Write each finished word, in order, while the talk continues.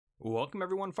Welcome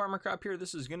everyone, Farmer Crop here.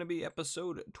 This is going to be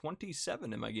episode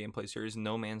 27 in my gameplay series,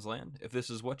 No Man's Land. If this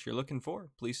is what you're looking for,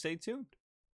 please stay tuned.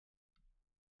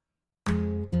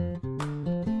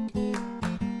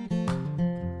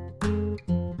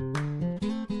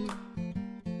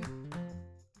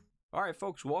 Alright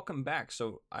folks, welcome back.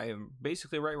 So I am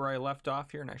basically right where I left off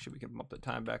here, and actually we can bump the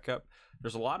time back up.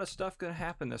 There's a lot of stuff going to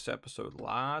happen this episode,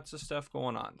 lots of stuff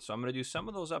going on. So I'm going to do some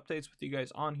of those updates with you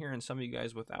guys on here and some of you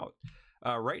guys without.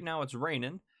 Right now it's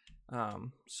raining,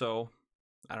 so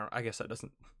I guess that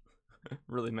doesn't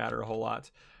really matter a whole lot.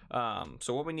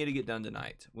 So what we need to get done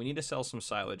tonight, we need to sell some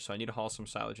silage. So I need to haul some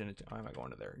silage in. Why am I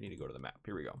going to there? I need to go to the map.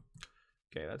 Here we go.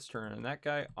 Okay, let's turn that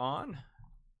guy on.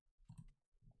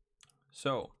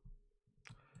 So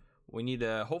we need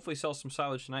to hopefully sell some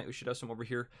silage tonight. We should have some over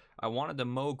here. I wanted to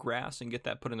mow grass and get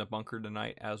that put in the bunker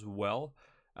tonight as well.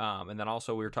 And then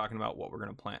also we were talking about what we're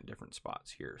going to plant in different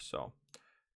spots here. So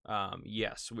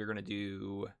yes, we're going to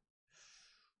do,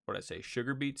 what did I say,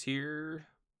 sugar beets here.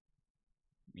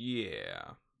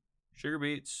 Yeah, sugar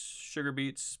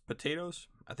beets, potatoes.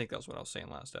 I think that's what I was saying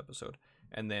last episode.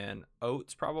 And then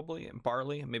oats probably, and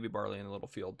barley, maybe barley in a little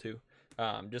field too.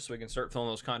 Just so we can start filling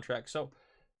those contracts. So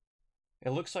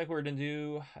it looks like we're going to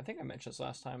do, I think I mentioned this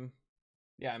last time.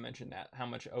 Yeah, I mentioned that, how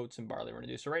much oats and barley we're going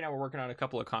to do. So right now we're working on a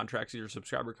couple of contracts. These are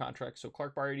subscriber contracts. So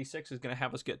Clark Bar 86 is going to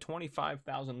have us get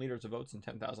 25,000 liters of oats and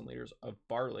 10,000 liters of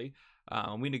barley.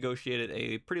 We negotiated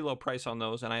a pretty low price on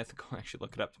those, and I have to go actually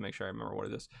look it up to make sure I remember what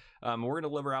it is. We're going to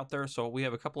deliver out there. So we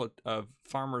have a couple of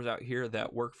farmers out here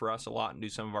that work for us a lot and do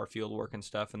some of our field work and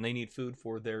stuff, and they need food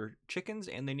for their chickens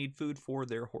and they need food for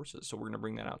their horses. So we're going to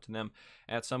bring that out to them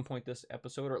at some point this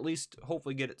episode, or at least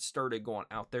hopefully get it started going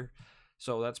out there.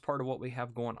 So that's part of what we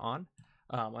have going on.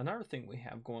 Another thing we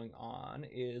have going on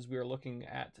is we are looking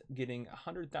at getting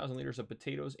 100,000 liters of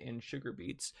potatoes and sugar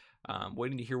beets.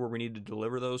 Waiting to hear where we need to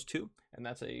deliver those to. And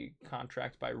that's a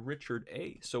contract by Richard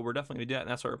A. So we're definitely going to do that. And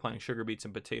that's why we're planting sugar beets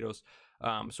and potatoes. So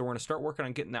we're going to start working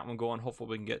on getting that one going. Hopefully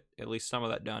we can get at least some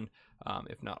of that done,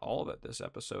 if not all of it this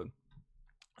episode.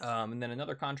 And then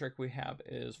another contract we have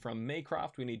is from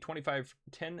Maycroft. We need 25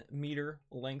 10-meter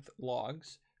length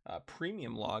logs.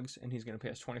 Premium logs, and he's going to pay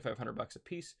us $2,500 a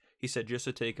piece. He said just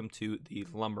to take them to the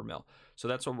lumber mill. So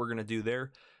that's what we're going to do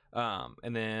there.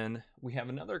 And then we have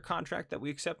another contract that we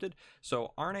accepted.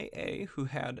 So Arne A, who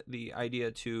had the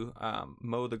idea to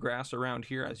mow the grass around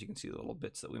here, as you can see the little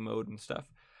bits that we mowed and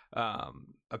stuff.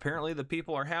 Apparently the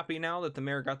people are happy now that the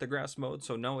mayor got the grass mowed,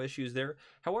 so no issues there.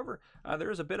 However,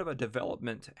 there is a bit of a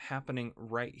development happening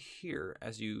right here,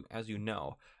 as you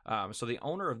know. So the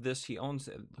owner of this, he owns,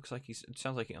 it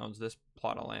sounds like he owns this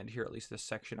plot of land here, at least this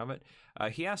section of it.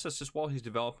 He asked us just while he's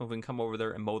developing if we can come over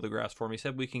there and mow the grass for him. He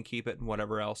said we can keep it and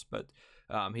whatever else, but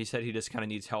he said he just kind of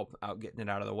needs help out getting it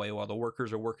out of the way while the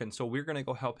workers are working. So we're going to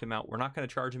go help him out. We're not going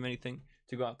to charge him anything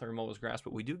to go out there and mow his grass,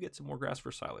 but we do get some more grass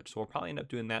for silage. So we'll probably end up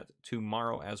doing that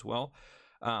tomorrow as well.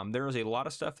 There is a lot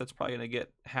of stuff that's probably going to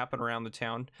happen around the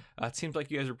town. It seems like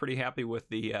you guys are pretty happy with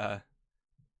the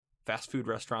fast food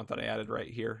restaurant that I added right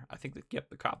here. I think that, yep,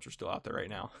 the cops are still out there right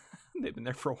now. They've been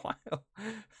there for a while.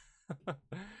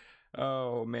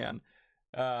 Oh man.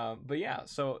 But yeah,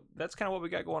 so that's kind of what we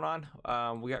got going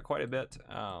on. We got quite a bit.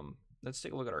 Let's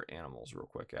take a look at our animals real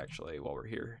quick, actually, while we're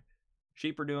here.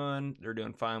 Sheep they're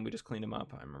doing fine. We just cleaned them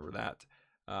up. I remember that.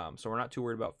 So we're not too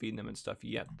worried about feeding them and stuff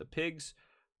yet. The pigs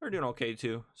are doing okay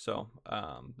too. So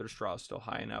their straw is still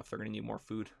high enough. They're going to need more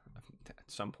food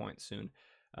at some point soon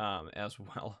as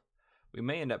well. We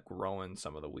may end up growing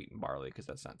some of the wheat and barley because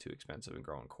that's not too expensive, and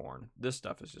growing corn. This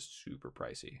stuff is just super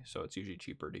pricey. So it's usually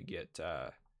cheaper to get,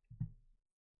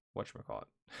 whatchamacallit,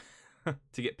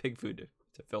 to get pig food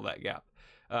to fill that gap.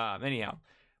 Anyhow,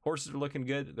 horses are looking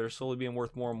good. They're slowly being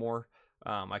worth more and more.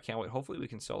 I can't wait. Hopefully we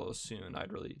can sell those soon.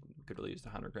 Could really use the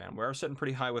 100 grand. We are sitting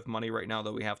pretty high with money right now,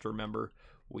 though. We have to remember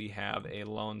we have a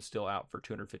loan still out for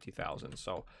 $250,000.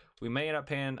 So we may end up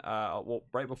paying, well,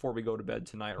 right before we go to bed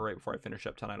tonight, or right before I finish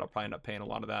up tonight, I'll probably end up paying a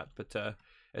lot of that. But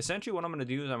essentially what I'm going to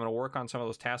do is I'm going to work on some of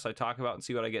those tasks I talk about and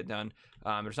see what I get done.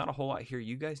 There's not a whole lot here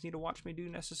you guys need to watch me do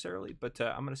necessarily, but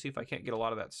I'm going to see if I can't get a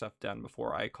lot of that stuff done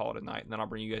before I call it a night, and then I'll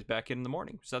bring you guys back in the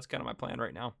morning. So that's kind of my plan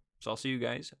right now. So I'll see you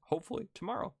guys hopefully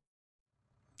tomorrow.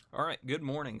 All right, good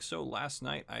morning. So last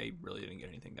night I really didn't get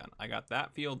anything done. I got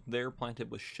that field there planted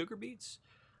with sugar beets,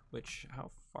 which,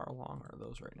 how far along are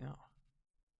those right now?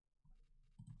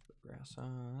 Put grass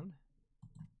on.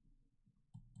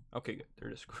 Okay, good. They're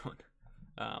just growing.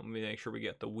 Let me make sure we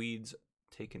get the weeds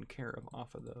taken care of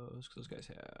off of those, because those guys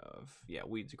have, yeah,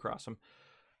 weeds across them.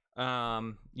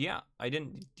 Yeah, I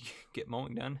didn't get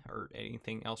mowing done or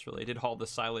anything else really. I did haul the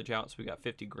silage out, so we got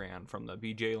 50 grand from the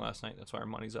BJ last night. That's why our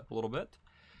money's up a little bit.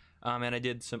 And I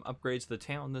did some upgrades to the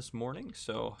town this morning.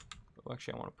 So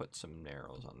actually, I want to put some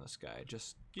narrows on this guy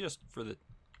just for the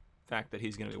fact that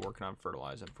he's going to be working on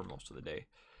fertilizing for most of the day.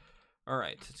 All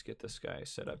right, let's get this guy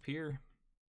set up here.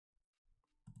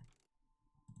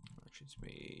 Actually, it's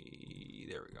me.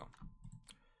 There we go.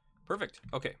 Perfect.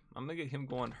 Okay, I'm going to get him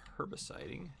going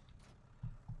herbiciding.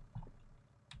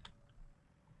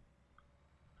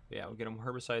 Yeah, we'll get him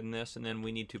herbiciding this, and then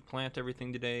we need to plant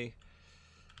everything today.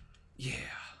 Yeah,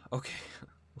 okay.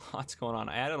 Lots going on.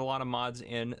 I added a lot of mods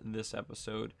in this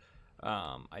episode.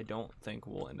 I don't think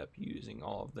we'll end up using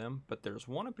all of them, but there's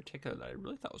one in particular that I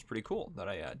really thought was pretty cool that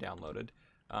I downloaded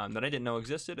that I didn't know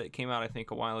existed. It came out, I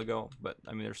think, a while ago, but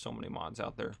I mean, there's so many mods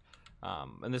out there.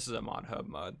 And this is a mod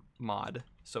hub mod,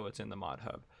 so it's in the mod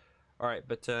hub. All right,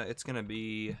 but it's going to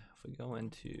be, if we go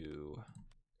into,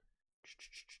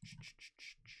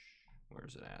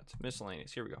 where's it at?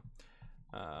 Miscellaneous, here we go.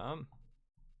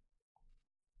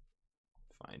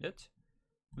 Find it.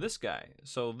 This guy.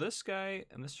 So this guy,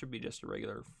 and this should be just a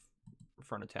regular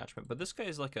front attachment, but this guy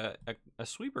is like a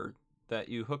sweeper that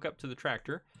you hook up to the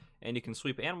tractor, and you can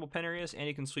sweep animal pen areas, and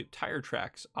you can sweep tire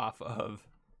tracks off of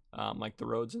like the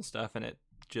roads and stuff, and it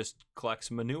just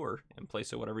collects manure in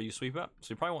place of whatever you sweep up.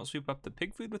 So you probably won't sweep up the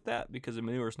pig food with that because the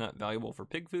manure is not valuable for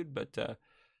pig food, but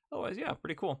otherwise, yeah,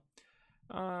 pretty cool.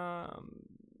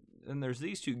 And there's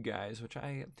these two guys, which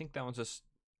I think that one's just,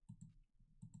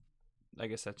 I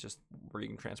guess that's just where you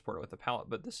can transport it with a pallet,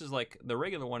 but this is like the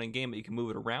regular one in game, but you can move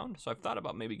it around. So I've thought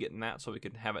about maybe getting that so we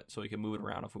could have it so we can move it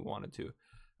around if we wanted to.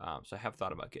 So I have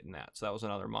thought about getting that. So that was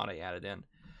another mod I added in.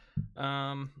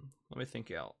 Let me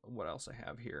think out what else I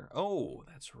have here. Oh,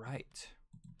 that's right.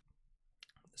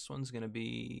 This one's going to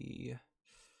be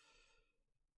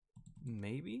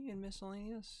maybe in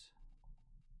miscellaneous.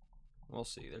 We'll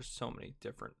see. There's so many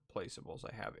different placeables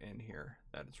I have in here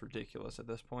that it's ridiculous at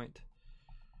this point.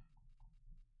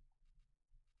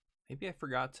 Maybe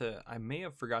I may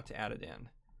have forgot to add it in.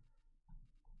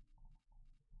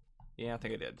 Yeah, I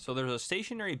think I did. So there's a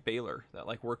stationary baler that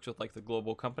like works with like the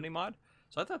global company mod.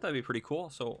 So I thought that'd be pretty cool.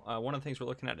 So one of the things we're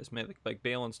looking at is maybe like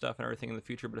bale and stuff and everything in the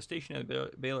future, but a stationary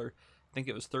baler, I think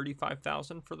it was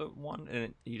 35,000 for the one,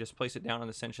 and you just place it down, and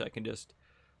essentially I can just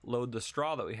load the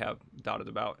straw that we have dotted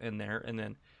about in there, and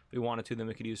then if we wanted to, then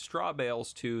we could use straw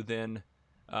bales to then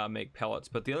make pellets.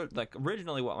 But the other, like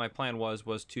originally what my plan was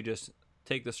to just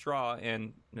take the straw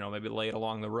and, you know, maybe lay it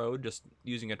along the road, just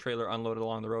using a trailer, unload it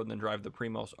along the road, and then drive the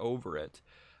Primos over it.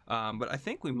 But I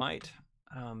think we might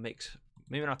make,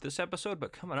 maybe not this episode,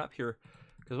 but coming up here,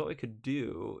 because what we could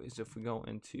do is if we go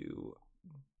into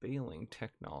baling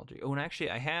technology. Oh, and actually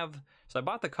I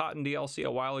bought the cotton DLC a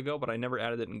while ago, but I never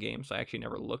added it in game, so I actually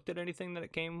never looked at anything that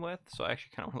it came with. So I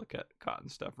actually kind of want to look at cotton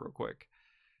stuff real quick.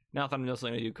 Not that I'm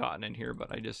necessarily going to do cotton in here,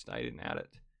 but I didn't add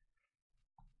it.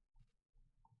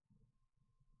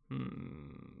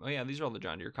 Oh yeah, these are all the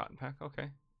John Deere cotton pack. Okay.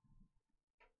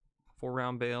 4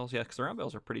 round bales. Yeah, because the round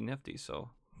bales are pretty nifty,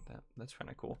 so that's kind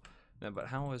of cool. But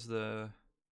how is the...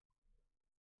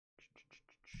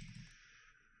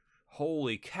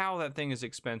 Holy cow, that thing is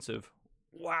expensive.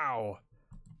 Wow.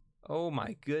 Oh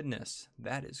my goodness.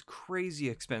 That is crazy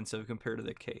expensive compared to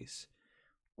the case.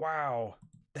 Wow.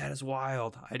 That is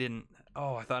wild. I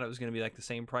thought it was going to be like the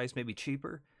same price, maybe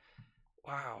cheaper.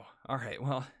 Wow. All right,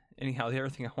 well... Anyhow, the other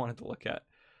thing I wanted to look at,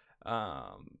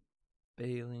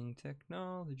 baling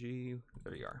technology.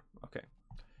 There you are. Okay.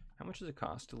 How much does it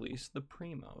cost to lease the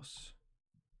Primos?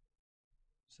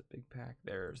 It's a big pack.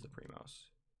 There's the Primos.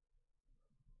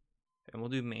 And we'll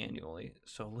do manually.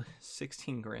 So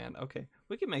 16 grand. Okay.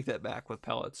 We can make that back with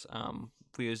pellets.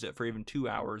 If we used it for even 2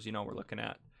 hours, you know, we're looking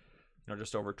at, you know,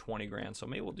 just over 20 grand. So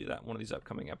maybe we'll do that in one of these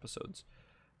upcoming episodes.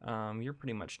 You're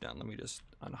pretty much done. Let me just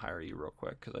unhire you real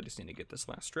quick because I just need to get this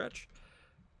last stretch.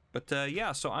 But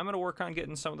yeah, so I'm going to work on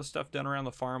getting some of the stuff done around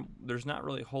the farm. There's not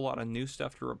really a whole lot of new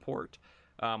stuff to report.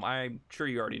 I'm sure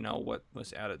you already know what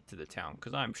was added to the town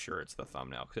because I'm sure it's the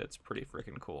thumbnail because it's pretty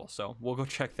freaking cool. So we'll go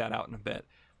check that out in a bit.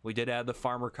 We did add the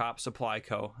Farmer Cop Supply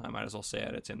Co. I might as well say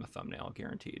it. It's in the thumbnail,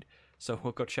 guaranteed. So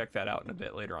we'll go check that out in a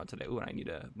bit later on today. Ooh, and I need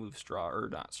to move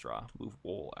move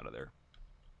wool out of there.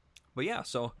 But yeah,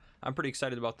 so I'm pretty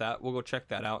excited about that. We'll go check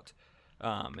that out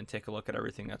and take a look at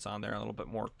everything that's on there a little bit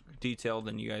more detailed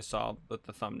than you guys saw with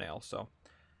the thumbnail. So,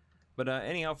 but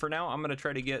anyhow, for now, I'm going to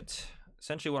try to get,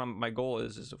 essentially what my goal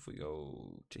is if we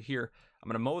go to here, I'm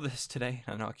going to mow this today.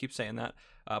 I know I keep saying that.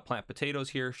 Plant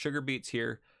potatoes here, sugar beets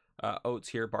here, oats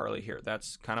here, barley here.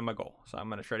 That's kind of my goal. So I'm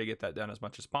going to try to get that done as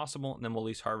much as possible. And then we'll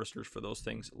lease harvesters for those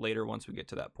things later once we get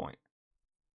to that point.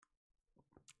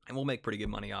 And we'll make pretty good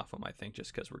money off them, I think,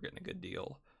 just because we're getting a good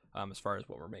deal as far as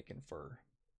what we're making for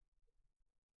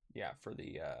yeah, for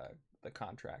the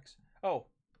contracts. Oh,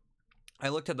 I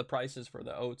looked at the prices for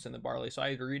the oats and the barley, so I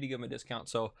agreed to give them a discount.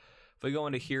 So if we go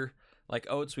into here, like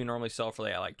oats, we normally sell for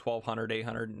like 1,200,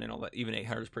 800, and even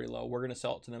 800 is pretty low. We're gonna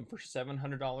sell it to them for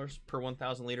 $700 per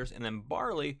 1,000 liters, and then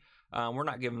barley, we're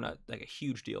not giving like a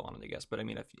huge deal on it, I guess, but I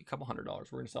mean a couple $100.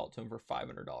 We're gonna sell it to them for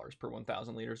 $500 per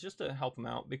 1,000 liters, just to help them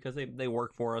out because they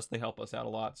work for us, they help us out a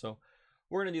lot. So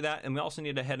we're gonna do that, and we also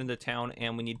need to head into town,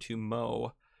 and we need to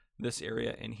mow this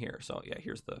area in here. So yeah,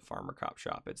 here's the farmer cop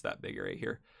shop. It's that big area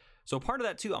here. So part of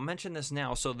that too, I'll mention this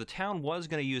now. So the town was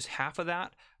going to use half of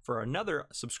that for another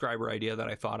subscriber idea that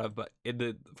I thought of, but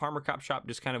the farmer cop shop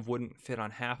just kind of wouldn't fit on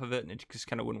half of it, and it just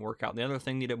kind of wouldn't work out. And the other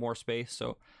thing needed more space.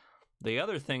 So the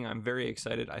other thing I'm very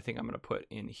excited, I think I'm going to put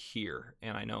in here,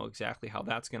 and I know exactly how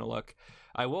that's going to look.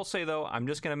 I will say though, I'm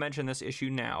just going to mention this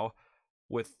issue now.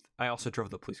 I also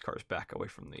drove the police cars back away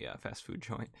from the fast food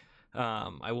joint.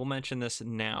 I will mention this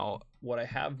now. What I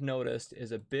have noticed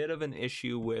is a bit of an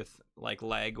issue with like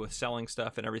lag with selling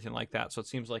stuff and everything like that. So it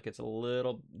seems like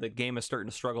the game is starting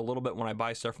to struggle a little bit when I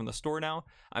buy stuff from the store now.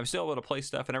 I'm still able to play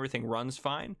stuff and everything runs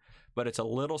fine, but it's a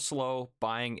little slow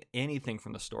buying anything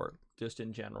from the store just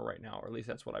in general right now, or at least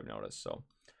that's what I've noticed. So,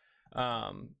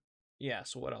 yeah.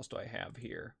 So what else do I have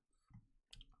here?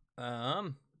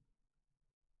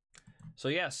 So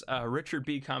yes, Richard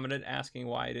B commented asking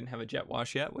why I didn't have a jet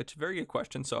wash yet, which is a very good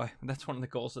question. So that's one of the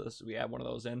goals of this. We add one of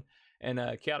those in. And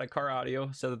Chaotic Car Audio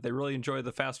said that they really enjoy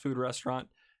the fast food restaurant.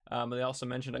 They also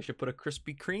mentioned I should put a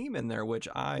Krispy Kreme in there, which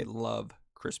I love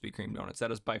Krispy Kreme donuts.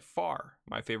 That is by far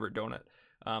my favorite donut.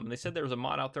 They said there was a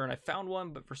mod out there, and I found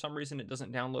one, but for some reason it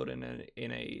doesn't download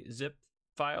in a zip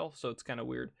file, so it's kind of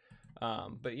weird.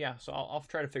 But yeah, so I'll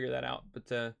try to figure that out.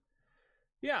 But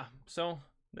yeah, so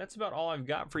that's about all I've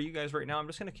got for you guys right now. I'm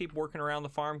just going to keep working around the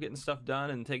farm, getting stuff done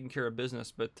and taking care of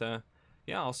business. But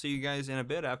yeah, I'll see you guys in a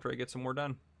bit after I get some more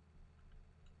done.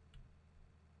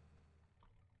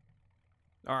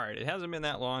 All right, it hasn't been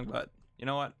that long, but you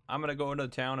know what? I'm going to go into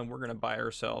town and we're going to buy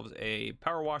ourselves a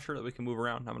power washer that we can move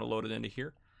around. I'm going to load it into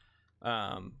here.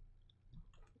 And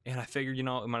I figured, we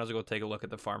might as well go take a look at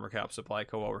the Farmer Cop Supply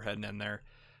Co. while we're heading in there.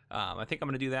 I think I'm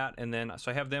going to do that. And then,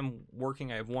 so I have them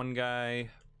working. I have one guy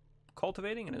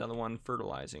cultivating and another one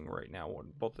fertilizing right now.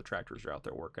 Both the tractors are out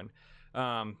there working.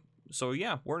 So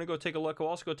yeah, we're gonna go take a look. We'll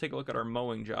also go take a look at our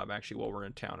mowing job actually while we're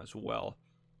in town as well.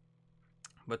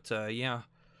 But yeah,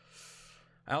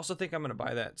 I also think I'm gonna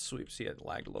buy that sweep. See, it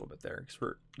lagged a little bit there because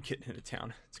we're getting into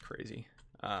town. It's crazy.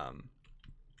 I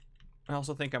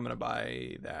also think I'm gonna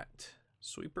buy that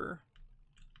sweeper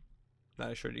that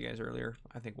I showed you guys earlier.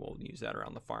 I think we'll use that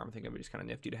around the farm. I think it'd be just kind of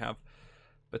nifty to have.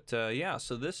 But yeah,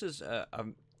 so this is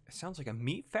it sounds like a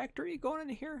meat factory going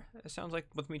into here. It sounds like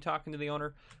with me talking to the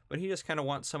owner, but he just kind of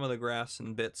wants some of the grass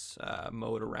and bits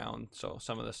mowed around. So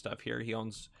some of the stuff here he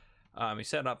owns, he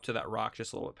set up to that rock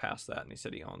just a little bit past that, and he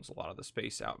said he owns a lot of the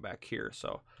space out back here.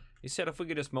 So he said if we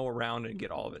could just mow around and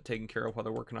get all of it taken care of while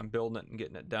they're working on building it and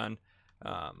getting it done.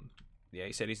 Yeah,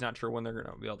 he said he's not sure when they're going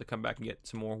to be able to come back and get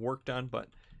some more work done, but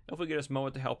if we could just mow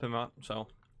it to help him out, so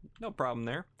no problem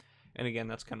there. And again,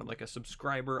 that's kind of like a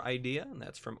subscriber idea, and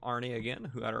that's from Arnie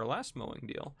again, who had our last mowing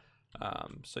deal.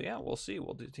 So yeah, we'll see.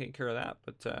 We'll take care of that.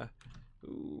 But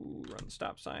ooh, run the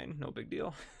stop sign, no big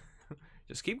deal.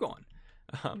 Just keep going.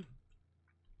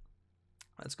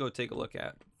 Let's go take a look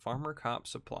at Farmer Cop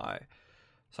Supply.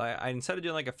 So I instead of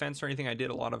doing like a fence or anything, I did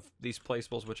a lot of these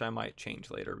placeables, which I might change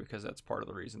later because that's part of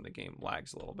the reason the game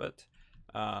lags a little bit.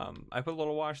 I put a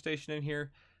little wash station in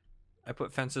here. I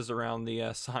put fences around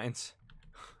the signs.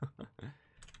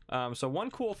 So one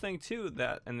cool thing too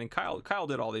and then Kyle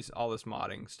did all this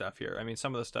modding stuff here. I mean,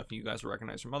 some of the stuff you guys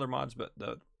recognize from other mods, but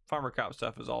the Farmer Cop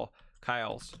stuff is all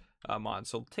Kyle's mods.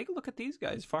 So take a look at these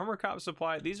guys. Farmer Cop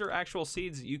Supply. These are actual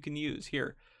seeds that you can use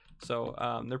here. So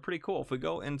they're pretty cool. If we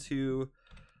go into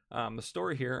the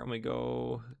store here and we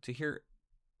go to here,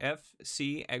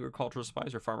 FC Agricultural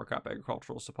Supplies or Farmer Cop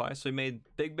Agricultural Supplies. So we made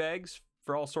big bags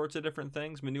for all sorts of different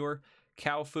things: manure,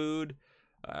 cow food,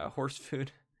 horse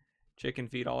food, chicken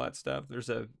feed, all that stuff. There's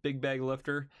a big bag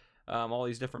lifter, all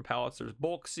these different pallets. There's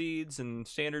bulk seeds and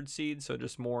standard seeds, so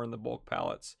just more in the bulk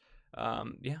pallets.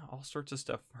 Yeah, all sorts of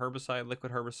stuff. Herbicide,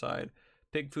 liquid herbicide,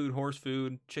 pig food, horse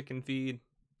food, chicken feed.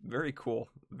 Very cool.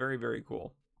 Very, very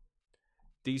cool.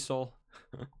 Diesel.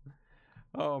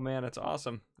 Oh man, it's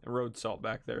awesome. Road salt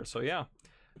back there. So yeah,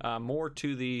 more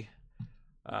to the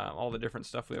all the different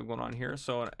stuff we have going on here.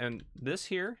 So, and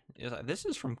this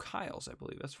is from Kyle's, I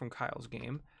believe. That's from Kyle's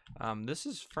game.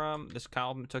 This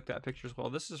Kyle took that picture as well.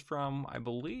 This is from, I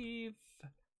believe,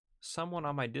 someone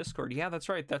on my Discord. Yeah, that's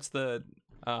right. That's the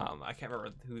I can't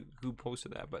remember who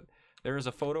posted that, but there is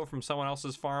a photo from someone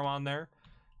else's farm on there.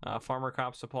 Farmer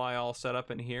Cop Supply all set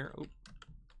up in here. Oop,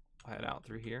 I'll head out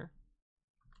through here.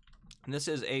 And this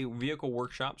is a vehicle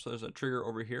workshop, so there's a trigger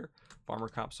over here, Farmer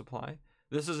Cop Supply.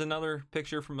 This is another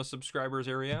picture from a subscriber's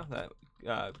area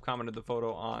that commented the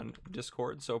photo on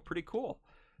Discord, so pretty cool.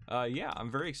 Yeah, I'm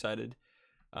very excited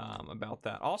about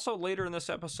that. Also, later in this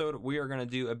episode, we are going to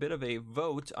do a bit of a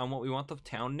vote on what we want the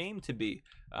town name to be.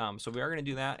 So we are going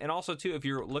to do that. And also, too, if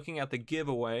you're looking at the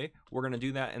giveaway, we're going to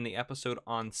do that in the episode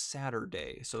on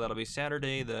Saturday. So that'll be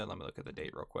Saturday, let me look at the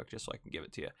date real quick just so I can give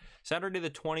it to you. Saturday the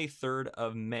 23rd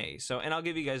of May. So, and I'll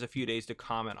give you guys a few days to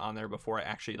comment on there before I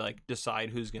actually decide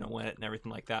who's going to win it and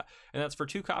everything like that. And that's for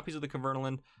 2 copies of the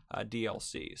Convertiland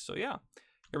DLC. So yeah,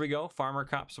 here we go. Farmer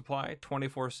Cop Supply,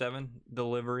 24/7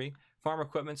 delivery. Farm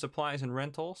equipment, supplies, and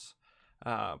rentals.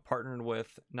 Partnered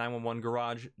with 911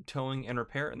 Garage Towing and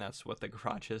Repair, and that's what the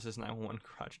garage is 911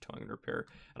 Garage Towing and Repair.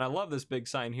 And I love this big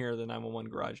sign here, the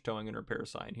 911 Garage Towing and Repair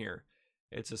sign here.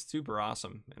 It's just super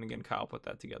awesome. And again, Kyle put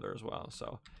that together as well.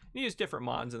 So you use different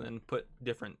mods and then put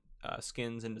different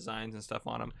skins and designs and stuff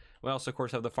on them. We also, of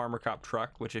course, have the Farmer Cop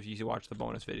truck, which if you watch the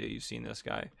bonus video, you've seen this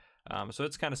guy. So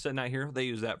it's kind of sitting out here. They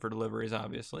use that for deliveries,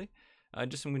 obviously.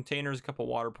 Just some containers, a couple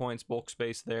water points, bulk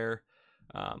space there.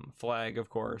 Flag, of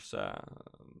course,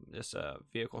 this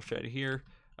vehicle shed here.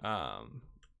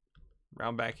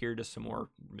 Round back here, just some more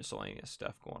miscellaneous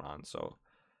stuff going on. So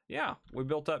yeah, we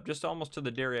built up just almost to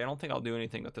the dairy. I don't think I'll do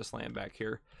anything with this land back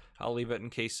here. I'll leave it in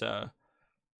case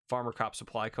Farmer Cop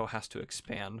Supply Co. has to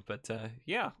expand. But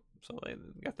yeah, so they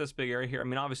got this big area here. I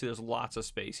mean, obviously there's lots of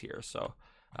space here. So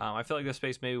I feel like this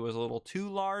space maybe was a little too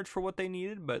large for what they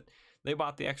needed, but they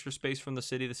bought the extra space from the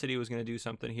city. The city was going to do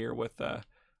something here with the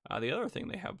other thing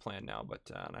they have planned now,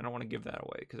 but I don't want to give that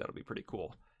away because that'll be pretty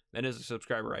cool. That is a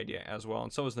subscriber idea as well,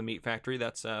 and so is the meat factory.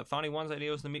 That's Thawny One's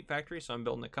idea was the meat factory, so I'm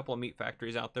building a couple of meat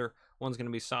factories out there. One's going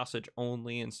to be sausage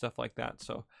only and stuff like that.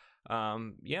 So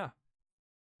yeah.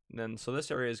 And then so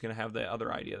this area is going to have the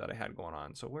other idea that I had going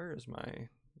on. So where is I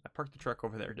parked the truck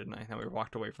over there, didn't I? Now we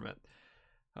walked away from it.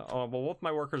 Oh, well, both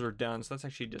my workers are done, so let's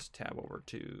actually just tab over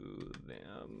to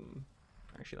them.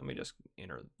 Actually, let me just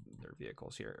enter their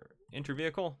vehicles here. Enter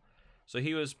vehicle. So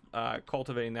he was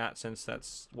cultivating that, since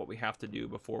that's what we have to do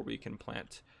before we can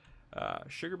plant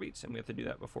sugar beets, and we have to do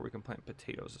that before we can plant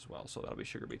potatoes as well. So that'll be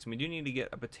sugar beets. And we do need to get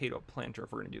a potato planter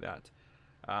if we're going to do that.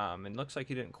 And looks like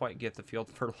he didn't quite get the field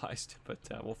fertilized, but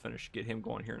we'll get him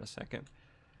going here in a second.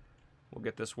 We'll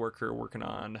get this worker working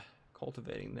on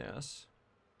cultivating this.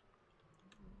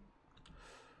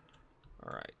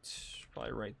 All right,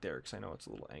 probably right there, because I know it's a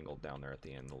little angled down there at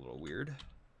the end, a little weird.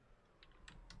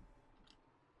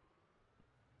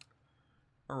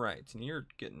 All right, and you're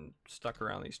getting stuck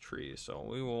around these trees, so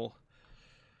we will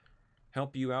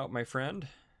help you out, my friend.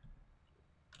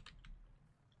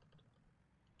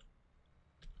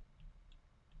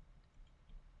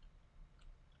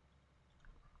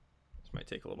 This might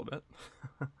take a little bit.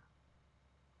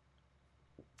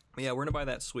 Yeah, we're gonna buy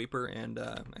that sweeper, and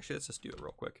actually, let's just do it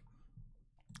real quick.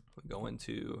 We go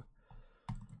into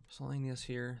miscellaneous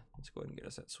here. Let's go ahead and get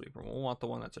us that sweeper. We'll want the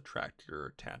one that's a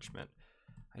tractor attachment.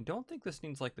 I don't think this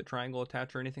needs like the triangle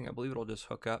attach or anything. I believe it'll just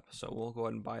hook up. So we'll go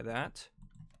ahead and buy that.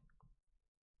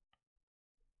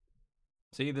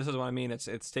 See, this is what I mean.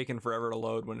 It's taking forever to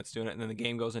load when it's doing it, and then the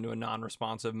game goes into a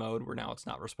non-responsive mode where now it's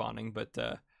not responding. But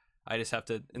I just have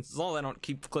to, as long as I don't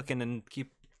keep clicking and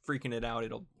keep freaking it out,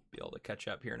 it'll be able to catch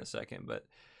up here in a second. But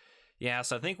yeah,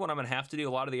 so I think what I'm going to have to do,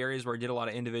 a lot of the areas where I did a lot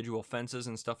of individual fences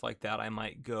and stuff like that, I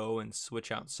might go and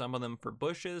switch out some of them for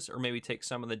bushes, or maybe take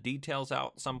some of the details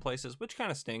out some places, which kind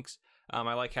of stinks.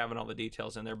 I like having all the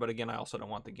details in there, but again, I also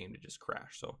don't want the game to just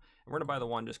crash. So we're going to buy the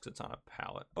one just because it's on a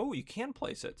pallet. Oh, you can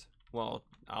place it. Well,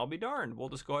 I'll be darned. We'll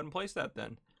just go ahead and place that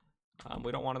then.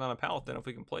 We don't want it on a pallet then if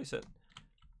we can place it.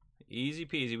 Easy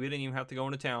peasy. We didn't even have to go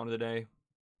into town today,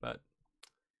 but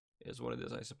it is what it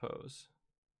is, I suppose.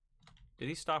 Did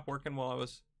he stop working while I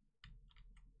was...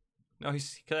 No,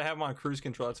 because I have him on cruise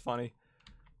control. That's funny.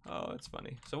 Oh, that's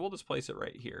funny. So we'll just place it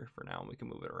right here for now, and we can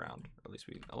move it around. Or at least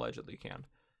we allegedly can.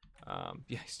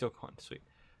 Yeah, he's still going. Sweet.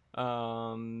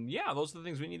 Yeah, those are the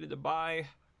things we needed to buy.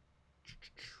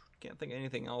 Can't think of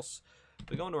anything else.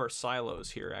 We go into our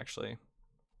silos here, actually.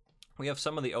 We have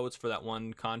some of the oats for that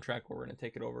one contract where we're going to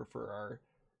take it over for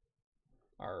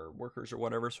our workers or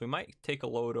whatever, so we might take a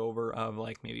load over of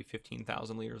like maybe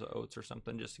 15,000 liters of oats or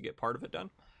something just to get part of it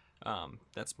done.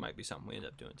 That's might be something we end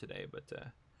up doing today, but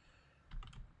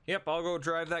yep, I'll go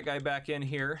drive that guy back in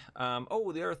here.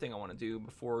 Oh, the other thing I want to do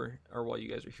before, or while you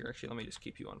guys are here, actually, let me just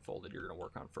keep you unfolded. You're going to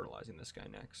work on fertilizing this guy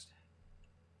next.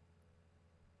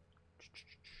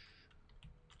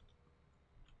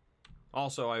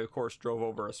 Also, I of course drove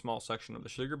over a small section of the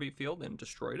sugar beet field and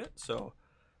destroyed it, so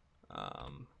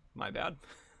my bad.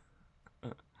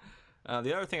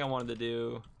 The other thing I wanted to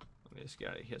do, let me just get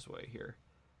out of his way here.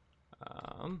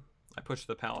 I pushed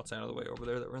the pallets out of the way over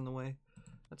there that were in the way.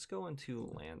 Let's go into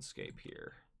landscape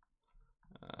here.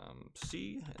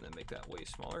 C, and then make that way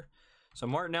smaller. So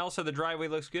Martinell said the driveway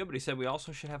looks good, but he said we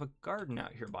also should have a garden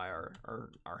out here by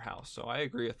our house. So I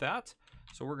agree with that.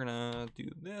 So we're gonna do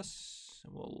this,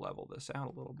 and we'll level this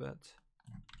out a little bit.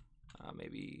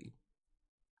 Maybe,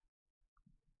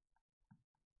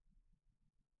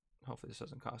 hopefully this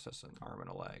doesn't cost us an arm and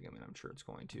a leg. I mean, I'm sure it's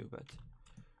going to, but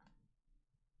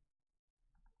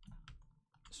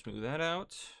smooth that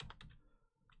out.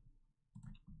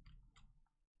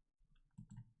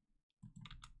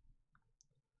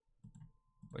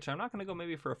 Which I'm not going to go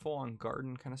maybe for a full-on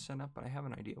garden kind of setup, but I have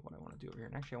an idea of what I want to do over here.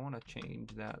 And actually, I want to change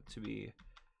that to be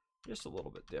just a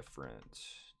little bit different.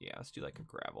 Yeah, let's do like a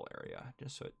gravel area,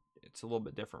 just so it's a little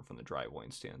bit different from the driveway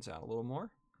and stands out a little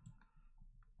more.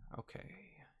 Okay,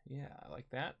 yeah, I like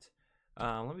that.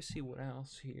 Let me see what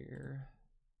else here.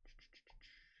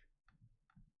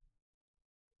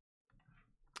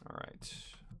 All right,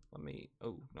 let me,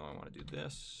 oh, no, I want to do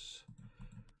this.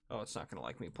 Oh, it's not going to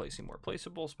like me placing more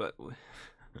placeables, but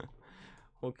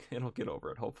it'll get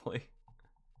over it, hopefully.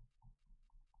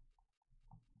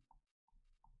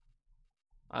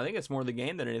 I think it's more the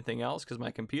game than anything else, because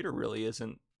my computer really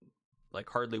isn't like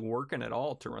hardly working at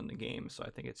all to run the game. So I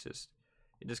think it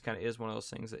just kind of is one of those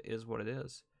things that is what it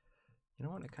is. You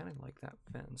know what? I kind of like that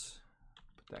fence.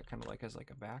 Put that kind of like as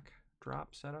like a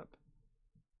backdrop setup.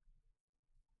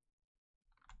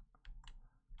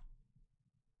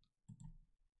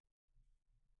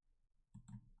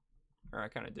 Or I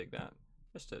kind of dig that,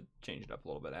 just to change it up a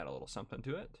little bit, add a little something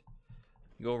to it.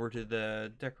 Go over to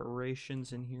the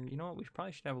decorations in here. You know what? We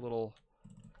probably should have a little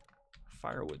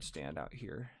firewood stand out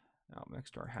here, out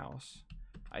next to our house.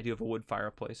 I do have a wood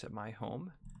fireplace at my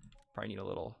home. Probably need a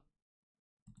little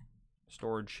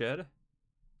storage shed.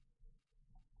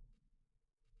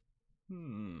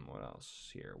 What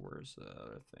else here? Where's the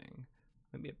other thing?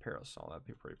 Maybe a parasol. That'd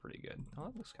be pretty good. Oh,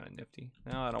 that looks kind of nifty.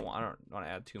 No, I don't want to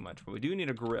add too much, but we do need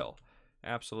a grill.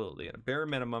 Absolutely. At a bare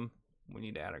minimum, we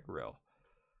need to add a grill.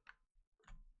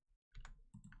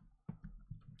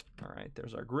 All right,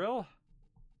 there's our grill.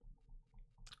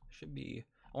 Should be.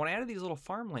 I want to add these little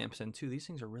farm lamps in too. These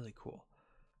things are really cool.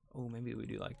 Oh, maybe we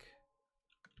do like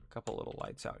a couple little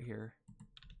lights out here.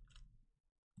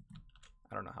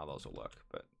 I don't know how those will look,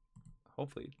 but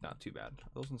hopefully not too bad. Are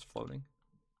those ones floating?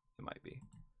 It might be.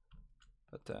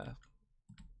 But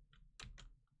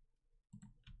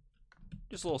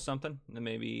just a little something. And then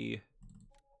maybe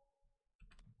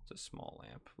it's a small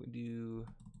lamp. We do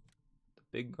the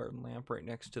big garden lamp right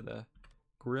next to the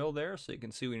grill there, so you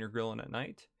can see when you're grilling at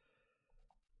night.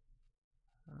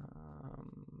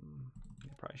 You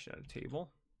probably should add a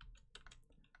table.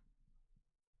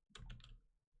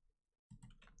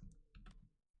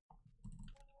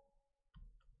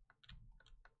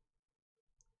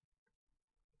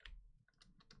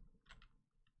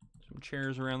 Some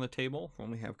chairs around the table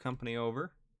when we have company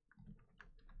over.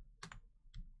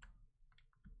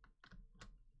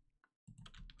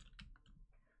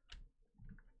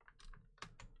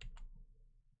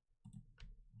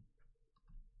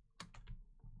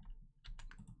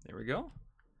 There we go.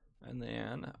 And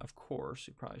then, of course,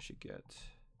 you probably should get,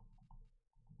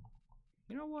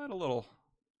 you know what, a little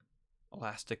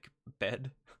elastic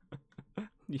bed.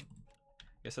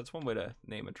 Guess that's one way to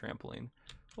name a trampoline.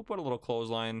 We'll put a little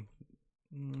clothesline.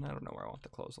 I don't know where I want the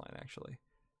clothesline, actually.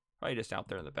 Probably just out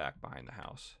there in the back behind the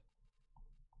house.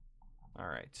 All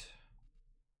right.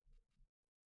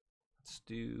 Let's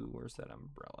do, where's that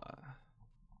umbrella?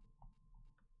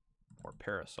 Or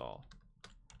parasol.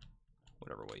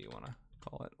 Whatever way you want to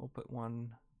call it. We'll put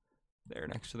one there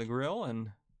next to the grill and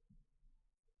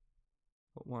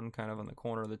put one kind of on the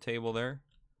corner of the table there.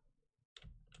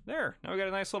 There, now we got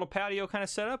a nice little patio kind of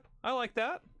setup. I like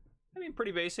that. I mean,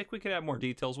 pretty basic. We could add more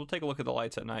details. We'll take a look at the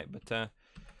lights at night, but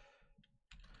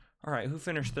all right, who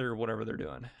finished their whatever they're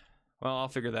doing? Well, I'll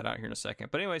figure that out here in a second.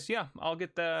 But anyways, yeah, I'll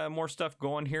get more stuff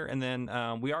going here, and then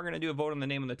we are going to do a vote on the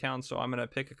name of the town, so I'm going to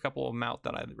pick a couple of them out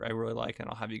that I really like, and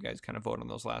I'll have you guys kind of vote on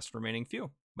those last remaining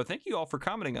few. But thank you all for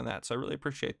commenting on that, so I really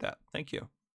appreciate that. Thank you.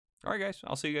 All right, guys,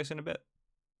 I'll see you guys in a bit.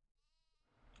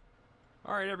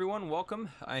 All right, everyone,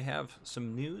 welcome. I have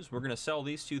some news. We're going to sell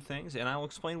these two things, and I'll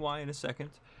explain why in a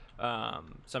second.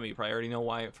 Some of you probably already know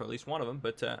why for at least one of them,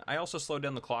 but I also slowed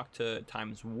down the clock to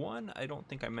 ×1. I don't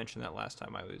think I mentioned that last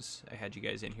time I had you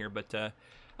guys in here, but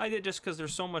I did just because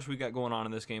there's so much we got going on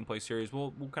in this gameplay series.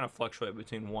 We'll kind of fluctuate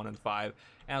between 1 and 5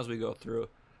 as we go through.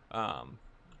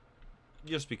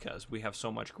 Just because we have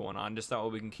so much going on. Just that way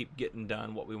we can keep getting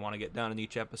done what we want to get done in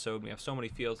each episode. We have so many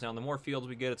fields now. And the more fields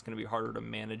we get, it's going to be harder to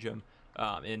manage them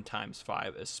in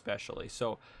 ×5 especially.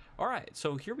 So, all right.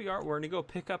 So here we are. We're going to go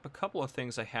pick up a couple of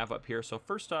things I have up here. So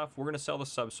first off, we're going to sell the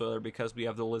subsoiler because we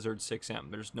have the Lizard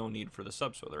 6M. There's no need for the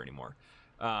subsoiler anymore.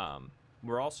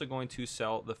 We're also going to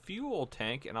sell the fuel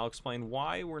tank, and I'll explain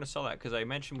why we're going to sell that, because I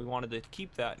mentioned we wanted to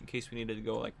keep that in case we needed to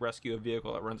go like rescue a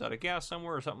vehicle that runs out of gas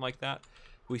somewhere or something like that.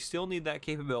 We still need that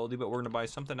capability, but we're going to buy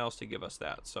something else to give us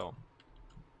that. So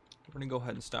we're going to go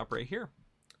ahead and stop right here.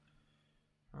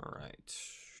 All right.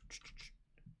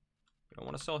 We don't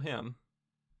want to sell him.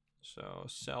 So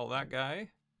sell that guy.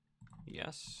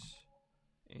 Yes.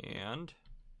 And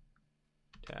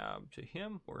tab to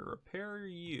him. We're going to repair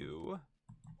you.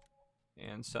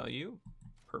 And sell you.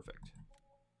 Perfect.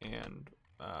 And,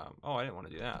 oh, I didn't want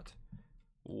to do that.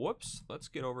 Whoops. Let's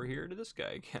get over here to this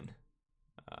guy again.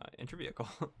 Enter vehicle.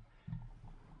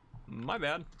 My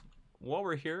bad. While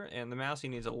we're here, and the Massey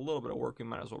needs a little bit of work, we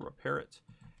might as well repair it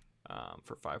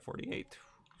for $548.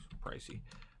 Pricey.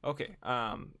 Okay,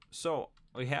 so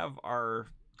we have our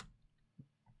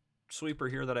sweeper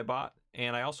here that I bought,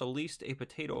 and I also leased a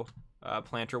potato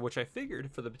planter, which I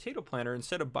figured for the potato planter,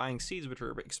 instead of buying seeds, which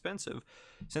are expensive,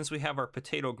 since we have our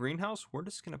potato greenhouse, we're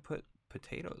just going to put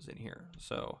potatoes in here.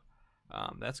 So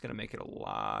that's going to make it a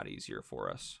lot easier for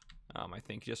us, I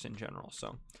think, just in general.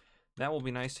 So that will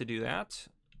be nice to do that.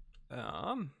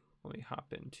 Let me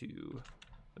hop into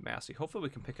the Massey. Hopefully we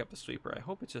can pick up the sweeper. I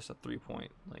hope it's just a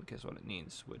 3-point link is what it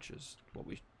needs, which is what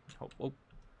we hope. Oh,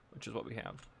 which is what we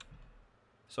have.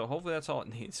 So hopefully that's all it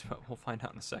needs, but we'll find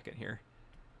out in a second here.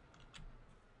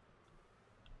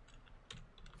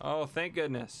 Oh, thank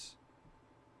goodness.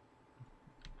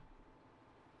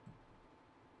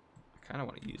 I kind of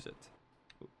want to use it.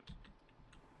 Oops.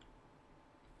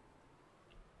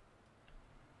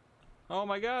 Oh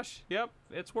my gosh. Yep,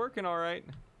 it's working all right.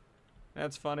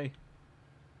 That's funny.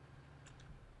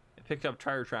 It picked up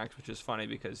tire tracks, which is funny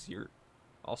because you're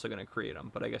also going to create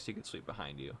them, but I guess you could sweep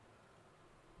behind you.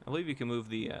 I believe you can move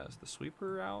the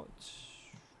sweeper out.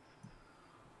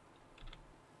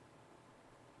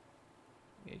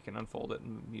 Yeah, you can unfold it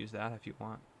and use that if you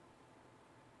want.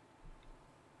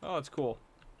 Oh, it's cool.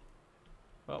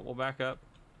 Well, we'll back up.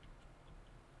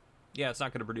 Yeah, it's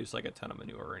not going to produce like a ton of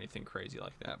manure or anything crazy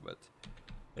like that, but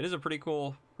it is a pretty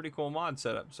cool mod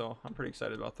setup, so I'm pretty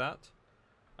excited about that.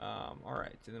 All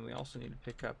right, and then we also need to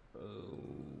pick up,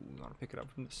 we want to pick it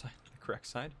up from the side, the correct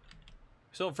side.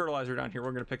 We still have fertilizer down here.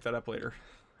 We're going to pick that up later.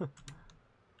 All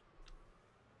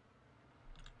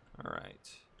right.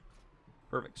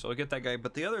 Perfect. So I'll get that guy.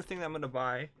 But the other thing that I'm going to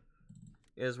buy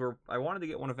is I wanted to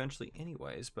get one eventually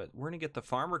anyways, but we're going to get the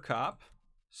Farmer Cop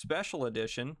Special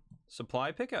Edition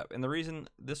Supply Pickup. And the reason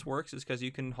this works is because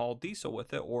you can haul diesel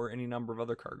with it or any number of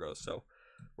other cargoes. So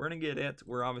we're going to get it.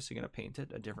 We're obviously going to paint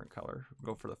it a different color.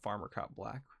 Go for the Farmer Cop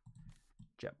black.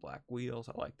 Jet black wheels.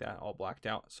 I like that. All blacked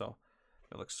out. So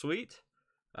it looks sweet.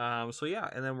 So yeah,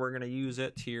 and then we're going to use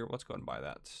it here. Let's go ahead and buy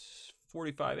that.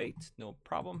 45.8. No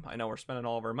problem. I know we're spending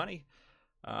all of our money.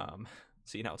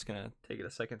 See, now it's going to take it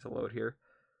a second to load here.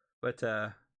 But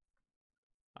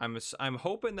I'm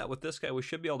hoping that with this guy, we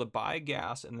should be able to buy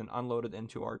gas and then unload it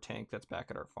into our tank that's back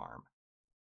at our farm.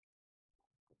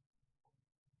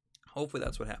 Hopefully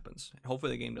that's what happens.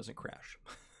 Hopefully the game doesn't crash.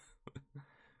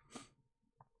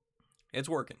 It's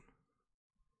working.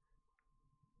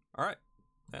 All right.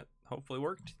 That hopefully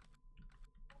worked.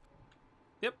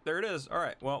 Yep, there it is. All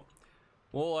right, well,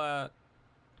 we'll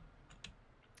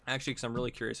actually, because I'm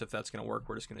really curious if that's going to work,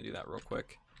 we're just going to do that real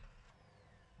quick.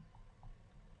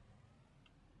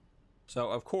 So,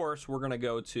 of course, we're going to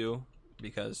go to,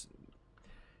 because,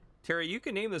 Terry, you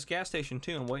can name this gas station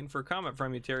too. I'm waiting for a comment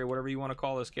from you, Terry, whatever you want to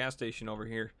call this gas station over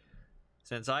here,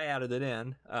 since I added it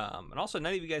in. And also,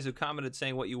 none of you guys have commented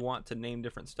saying what you want to name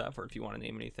different stuff, or if you want to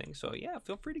name anything. So, yeah,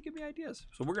 feel free to give me ideas.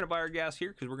 So, we're going to buy our gas here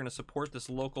because we're going to support this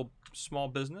local small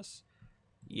business.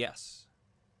 Yes.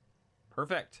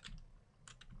 Perfect.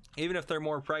 Even if they're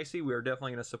more pricey, we are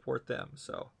definitely going to support them.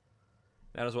 So,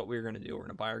 that is what we're going to do. We're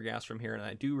going to buy our gas from here, and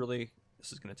I do really...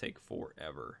 This is going to take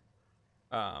forever.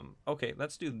 Okay,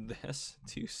 let's do this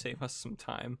to save us some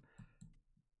time.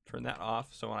 Turn that off.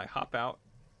 So when I hop out,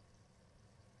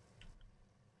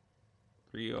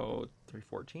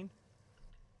 314.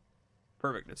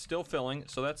 Perfect. It's still filling.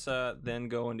 So let's then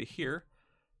go into here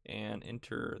and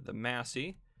enter the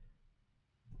Massey.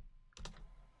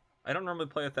 I don't normally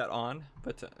play with that on,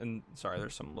 but and sorry,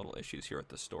 there's some little issues here at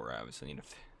the store I obviously need to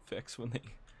fix when they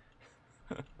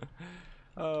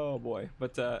Oh boy.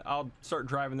 But I'll start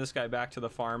driving this guy back to the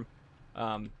farm.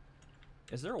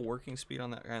 Is there a working speed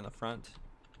on that guy in the front?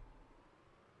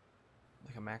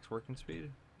 Like a max working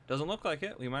speed? Doesn't look like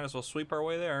it. We might as well sweep our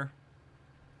way there.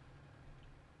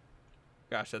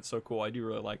 Gosh, that's so cool. I do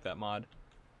really like that mod.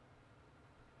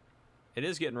 It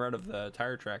is getting rid of the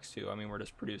tire tracks too. I mean, we're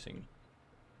just producing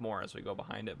more as we go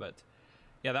behind it, but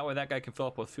yeah, that way that guy can fill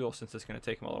up with fuel since it's going to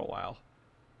take him a little while.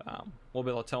 We'll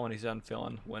be able to tell when he's done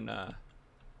filling when up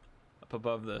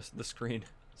above the screen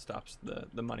stops,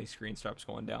 the money screen stops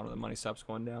going down, or the money stops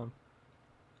going down.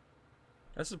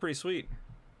 This is pretty sweet.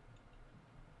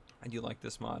 I do like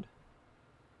this mod.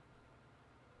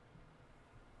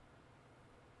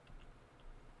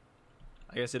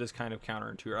 I guess it is kind of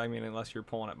counterintuitive. I mean, unless you're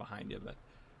pulling it behind you, but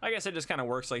I guess it just kind of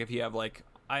works. Like if you have like,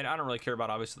 I don't really care about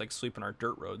obviously like sweeping our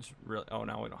dirt roads. Really, oh,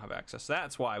 now we don't have access.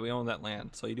 That's why we own that land.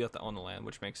 So you do have to own the land,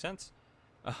 which makes sense.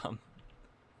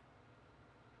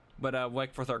 But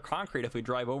like with our concrete, if we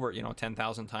drive over it, you know,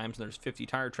 10,000 times and there's 50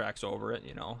 tire tracks over it,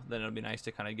 you know, then it'll be nice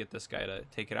to kind of get this guy to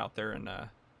take it out there and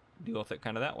deal with it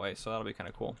kind of that way. So that'll be kind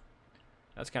of cool.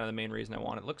 That's kind of the main reason I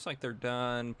want it. Looks like they're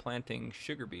done planting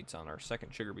sugar beets on our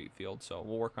second sugar beet field, so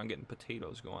we'll work on getting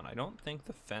potatoes going. I don't think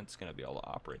the fence is going to be able to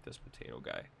operate this potato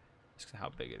guy. Just how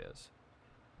big it is.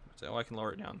 So I can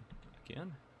lower it down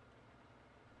again.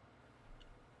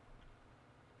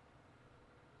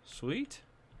 Sweet.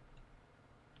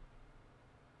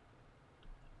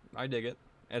 I dig it.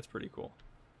 It's pretty cool.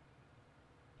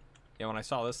 Yeah, when I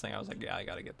saw this thing, I was like, yeah, I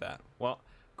got to get that. Well,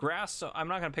 grass, so I'm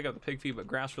not going to pick up the pig feed, but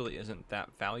grass really isn't that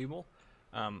valuable.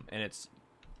 And it's,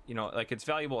 you know, like it's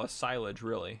valuable as silage,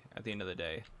 really, at the end of the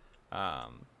day.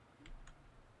 That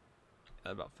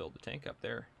about filled the tank up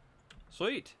there.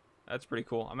 Sweet. That's pretty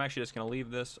cool. I'm actually just going to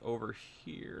leave this over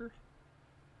here.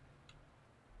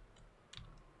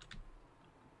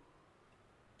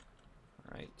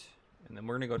 All right. And then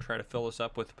we're going to go try to fill this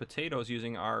up with potatoes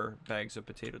using our bags of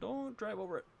potatoes. Don't drive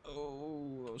over it.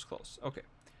 Oh, that was close. Okay.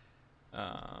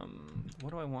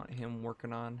 What do I want him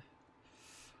working on?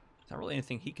 There's not really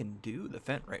anything he can do, the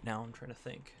Fent, right now. I'm trying to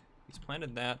think. He's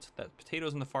planted that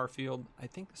potatoes in the far field. I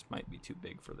think this might be too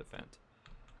big for the Fent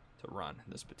to run,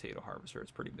 this potato harvester.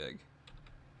 It's pretty big.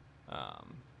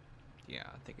 Yeah,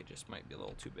 I think it just might be a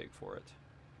little too big for it.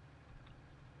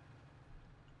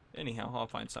 Anyhow, I'll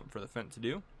find something for the Fent to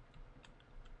do.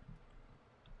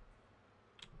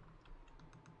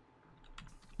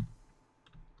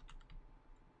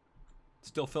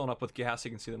 Still filling up with gas.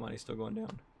 You can see the money still going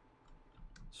down.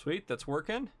 Sweet, that's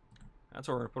working. That's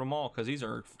where we're gonna put them all, because these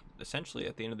are essentially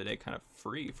at the end of the day kind of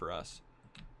free for us.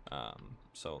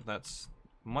 So that's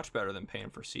much better than paying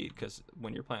for seed, because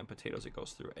when you're planting potatoes, it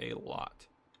goes through a lot.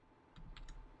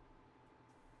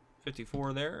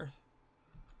 54 there.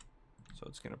 So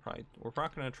it's gonna probably, we're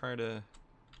probably gonna try to,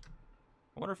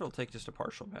 I wonder if it'll take just a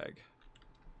partial bag.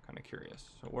 Kind of curious.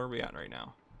 So where are we at right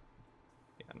now?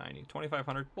 Yeah, 90,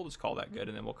 2,500. We'll just call that good,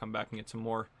 and then we'll come back and get some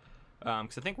more.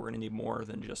 Because I think we're going to need more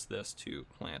than just this to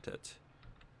plant it.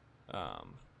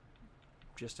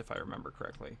 Just if I remember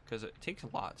correctly. Because it takes a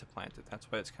lot to plant it. That's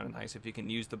why it's kind of nice if you can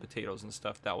use the potatoes and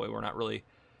stuff. That way we're not really...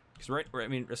 Because I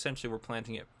mean, essentially we're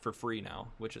planting it for free now,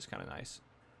 which is kind of nice.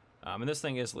 And this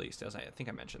thing is leased, as I think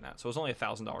I mentioned that. So it's only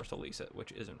 $1,000 to lease it,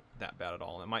 which isn't that bad at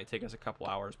all. And it might take us a couple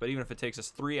hours. But even if it takes us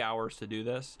 3 hours to do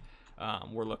this...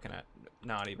 we're looking at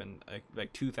not even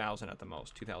like $2,000 at the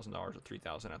most, $2,000 or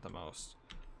 $3,000 at the most.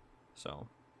 So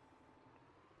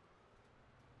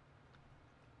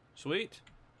sweet.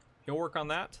 He'll work on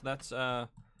that. That's go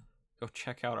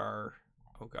check out our.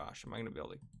 Oh gosh, am I gonna be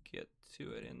able to get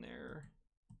to it in there?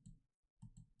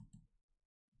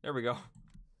 There we go.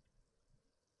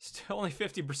 Still only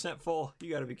 50% full. You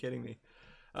got to be kidding me.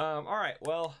 All right,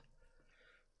 well.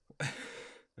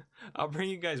 I'll bring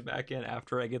you guys back in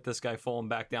after I get this guy full and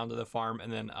back down to the farm,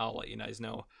 and then I'll let you guys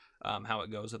know how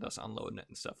it goes with us unloading it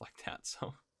and stuff like that.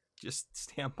 So just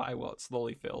stand by while it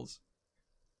slowly fills.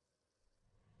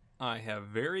 I have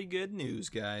very good news,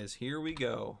 guys. Here we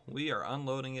go. We are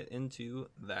unloading it into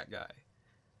that guy,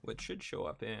 which should show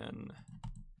up in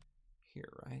here,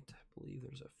 right? I believe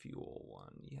there's a fuel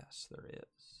one. Yes, there is.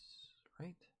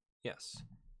 Right? Yes.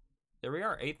 There we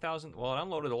are, 8,000. Well, it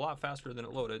unloaded a lot faster than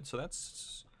it loaded, so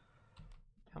that's...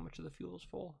 How much of the fuel is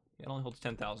full? Yeah, it only holds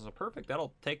 10,000, so perfect.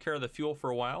 That'll take care of the fuel for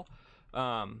a while.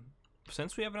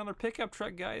 Since we have another pickup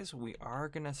truck, guys, we are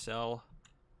going to sell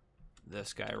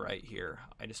this guy right here.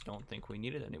 I just don't think we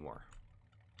need it anymore.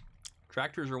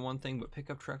 Tractors are one thing, but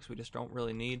pickup trucks we just don't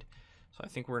really need. So I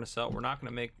think we're going to sell it. We're not going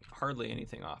to make hardly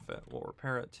anything off it. We'll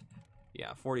repair it.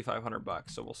 Yeah, 4,500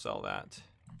 bucks, so we'll sell that.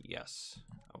 Yes.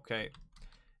 Okay.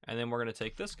 And then we're going to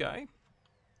take this guy.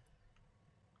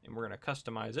 and we're going to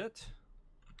customize it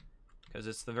because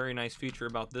it's the very nice feature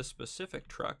about this specific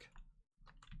truck.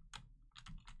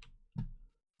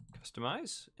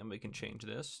 Customize, and we can change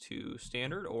this to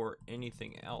standard or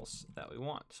anything else that we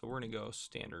want. So we're going to go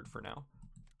standard for now.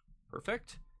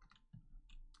 Perfect.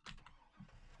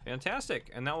 Fantastic.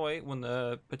 And that way, when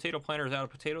the potato planter is out of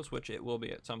potatoes, which it will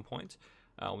be at some point,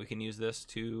 we can use this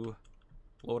to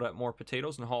load up more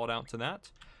potatoes and haul it out to that.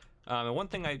 And one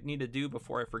thing I need to do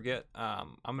before I forget,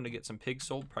 I'm going to get some pigs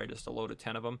sold, probably just a load of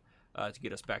 10 of them to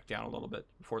get us back down a little bit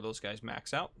before those guys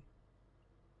max out.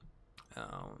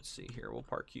 Let's see here. We'll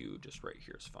park you just right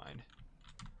here is fine.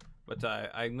 But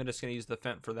I'm just going to use the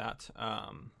fent for that.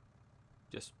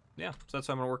 Yeah, so that's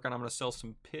what I'm going to work on. I'm going to sell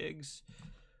some pigs.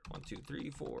 1, 2, 3,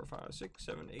 4, 5, 6,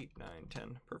 7, 8, 9,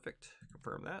 10. Perfect.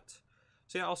 Confirm that.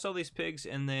 So yeah, I'll sell these pigs,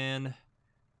 and then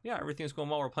yeah, everything's going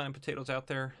well. We're planting potatoes out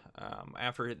there.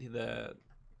 After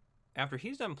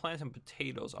he's done planting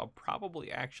potatoes, I'll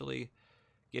probably actually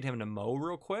get him to mow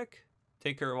real quick.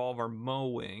 Take care of all of our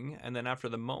mowing, and then after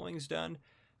the mowing's done,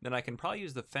 then I can probably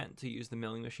use the fent to use the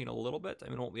milling machine a little bit. I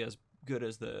mean, it won't be as good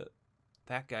as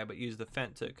that guy, but use the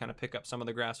fent to kind of pick up some of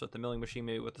the grass with the milling machine,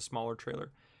 maybe with the smaller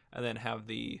trailer, and then have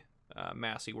the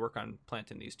Massey work on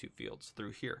planting these 2 fields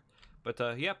through here.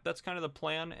 But yep, that's kind of the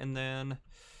plan. And then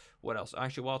what else?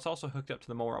 Actually, while it's also hooked up to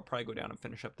the mower, I'll probably go down and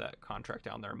finish up that contract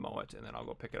down there and mow it, and then I'll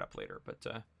go pick it up later. But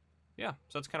yeah,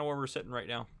 so that's kind of where we're sitting right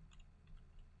now.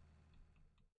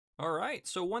 All right,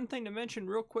 so one thing to mention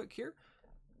real quick here.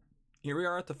 Here we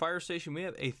are at the fire station. We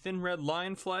have a thin red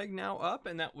line flag now up,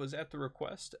 and that was at the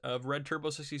request of Red Turbo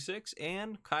 66,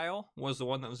 and Kyle was the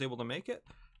one that was able to make it.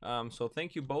 So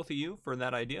thank you, both of you, for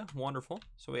that idea. Wonderful.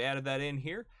 So we added that in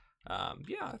here.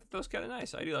 Yeah, I thought that was kind of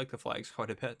nice. I do like the flags quite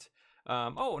a bit.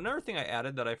 Oh, another thing I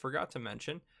added that I forgot to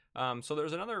mention. So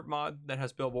there's another mod that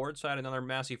has billboards. So I had another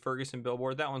Massey Ferguson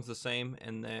billboard. That one's the same.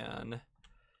 And then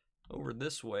over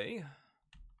this way,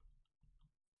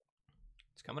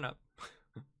 it's coming up.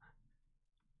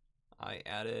 I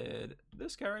added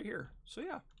this guy right here. So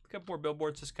yeah, a couple more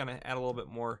billboards, just kind of add a little bit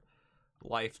more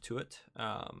life to it.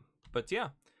 But yeah,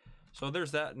 so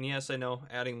there's that. And yes, I know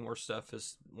adding more stuff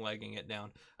is lagging it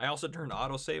down. I also turned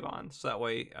autosave on, so that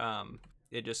way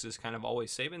it just is kind of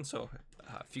always saving. So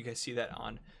if you guys see that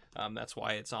on, that's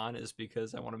why it's on, is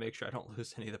because I want to make sure I don't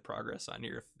lose any of the progress on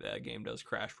here if the game does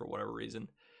crash for whatever reason.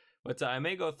 But I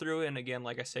may go through and again,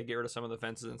 like I said, get rid of some of the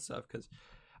fences and stuff, because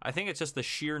I think it's just the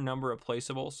sheer number of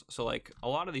placeables. So like a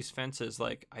lot of these fences,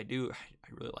 like I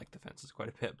really like the fences quite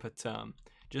a bit, but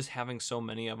just having so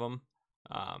many of them,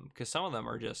 because some of them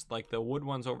are just like the wood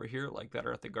ones over here, like that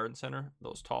are at the garden center,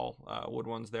 those tall wood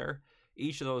ones there.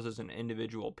 Each of those is an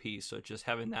individual piece, so just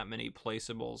having that many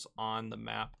placeables on the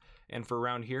map. And for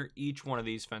around here, each one of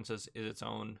these fences is its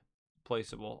own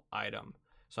placeable item.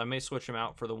 So I may switch them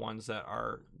out for the ones that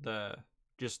are the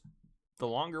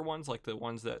longer ones, like the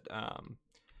ones that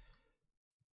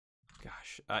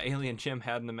Alien Jim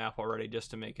had in the map already,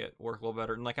 just to make it work a little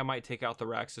better. And like I might take out the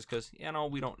racks just because, you know,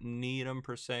 we don't need them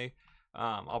per se.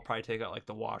 I'll probably take out like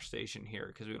the wash station here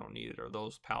because we don't need it, or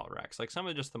those pallet racks. Like some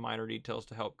of just the minor details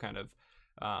to help kind of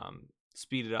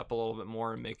speed it up a little bit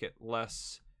more and make it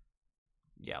less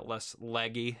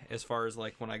laggy as far as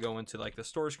like when I go into like the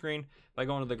store screen. If I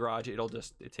go into the garage,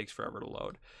 it takes forever to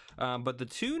load. But the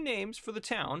 2 names for the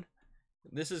town,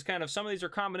 this is kind of, some of these are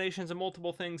combinations of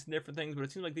multiple things and different things, but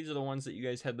it seems like these are the ones that you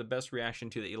guys had the best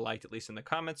reaction to, that you liked, at least in the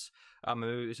comments.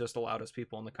 Maybe it was just the loudest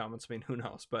people in the comments. I mean, who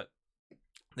knows? But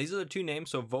these are the 2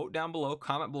 names. So vote down below,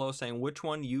 comment below saying which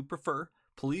one you prefer.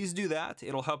 Please do that.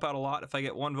 It'll help out a lot. If I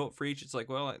get 1 vote for each, it's like,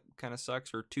 well, it kind of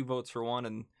sucks, or 2 votes for one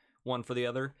and 1 for the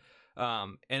other.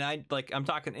 And I'm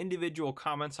talking individual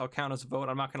comments, I'll count as a vote.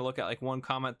 I'm not going to look at like one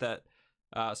comment that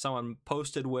someone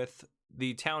posted with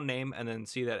the town name and then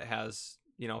see that it has,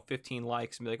 15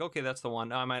 likes and be like, okay, that's the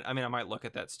one. I might look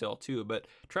at that still too, but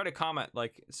try to comment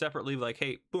like separately, like,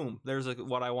 hey, boom, there's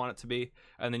what I want it to be.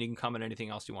 And then you can comment anything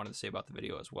else you wanted to say about the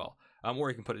video as well. Or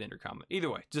you can put it in your comment. Either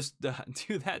way, just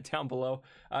do that down below.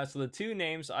 So the 2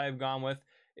 names I've gone with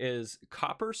is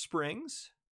Copper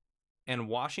Springs and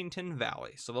Washington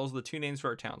Valley. So those are the 2 names for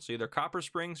our town. So either Copper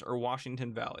Springs or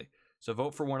Washington Valley. So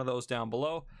vote for one of those down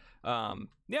below.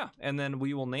 Yeah, and then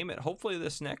we will name it hopefully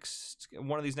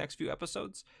one of these next few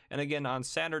episodes. And again, on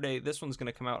Saturday, this one's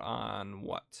going to come out on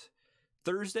what?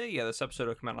 Thursday? Yeah, this episode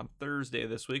will come out on Thursday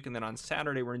this week. And then on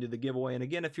Saturday, we're going to do the giveaway. And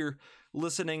again, if you're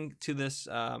listening to this,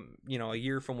 a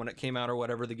year from when it came out or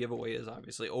whatever, the giveaway is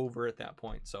obviously over at that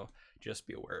point. So just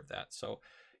be aware of that. So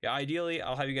yeah, ideally,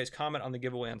 I'll have you guys comment on the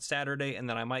giveaway on Saturday, and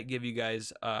then I might give you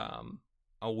guys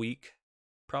a week,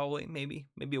 probably, maybe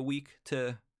a week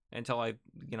to until I,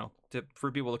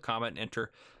 for people to comment and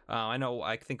enter.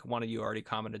 I think one of you already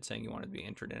commented saying you wanted to be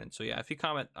entered in it. So yeah, if you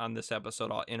comment on this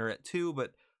episode, I'll enter it too.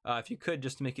 But if you could,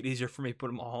 just to make it easier for me, put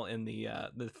them all in the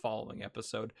following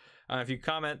episode. If you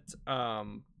comment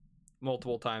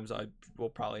multiple times, I will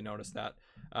probably notice that.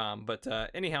 But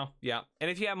anyhow, yeah.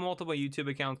 And if you have multiple YouTube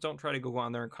accounts, don't try to go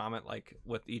on there and comment like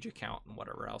with each account and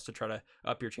whatever else to try to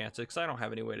up your chances, because I don't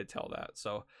have any way to tell that.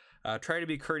 So try to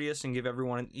be courteous and give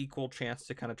everyone an equal chance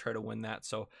to kind of try to win that.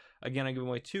 So again, I give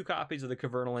away 2 copies of the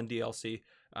Cavernal and DLC.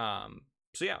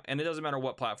 So yeah, and it doesn't matter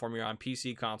what platform you're on,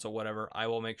 PC, console, whatever, I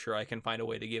will make sure I can find a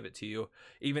way to give it to you,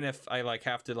 even if I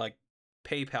have to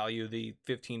PayPal you the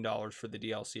 $15 for the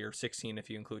DLC, or $16 if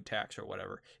you include tax or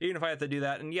whatever. Even if I have to do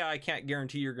that, and yeah, I can't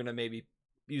guarantee you're gonna maybe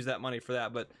use that money for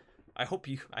that, but I hope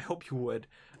you would.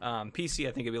 PC,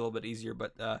 I think it'd be a little bit easier,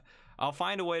 but I'll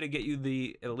find a way to get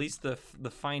you at least the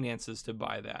finances to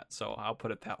buy that. So I'll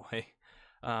put it that way.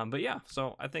 But yeah,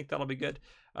 so I think that'll be good.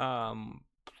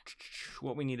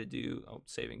 What we need to do,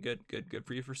 saving, good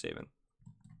for you for saving.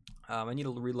 I need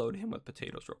to reload him with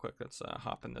potatoes real quick. Let's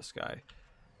hop in this guy.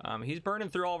 He's burning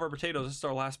through all of our potatoes. This is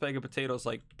our last bag of potatoes,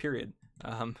 period.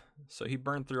 So he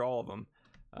burned through all of them,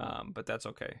 but that's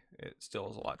okay. It still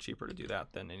is a lot cheaper to do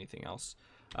that than anything else.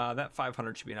 That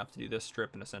 500 should be enough to do this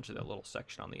strip and essentially that little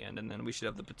section on the end, and then we should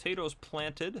have the potatoes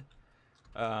planted.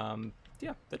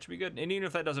 Yeah, that should be good. And even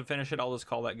if that doesn't finish it, I'll just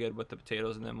call that good with the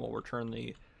potatoes, and then we'll return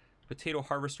the potato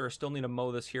harvester. I still need to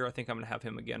mow this here. I think I'm gonna have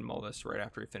him again mow this right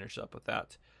after he finishes up with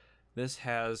that. This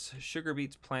has sugar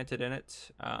beets planted in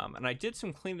it, and I did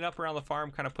some cleaning up around the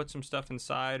farm, kind of put some stuff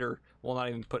inside, or well, not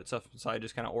even put stuff inside,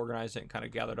 just kind of organized it and kind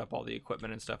of gathered up all the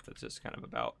equipment and stuff that's just kind of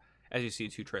about, as you see,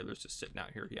 2 trailers just sitting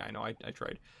out here. Yeah, I know, I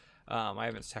tried. I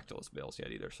haven't stacked all those bales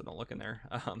yet either, so don't look in there.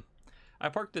 I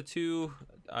parked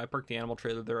the animal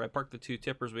trailer there. I parked the 2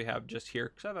 tippers we have just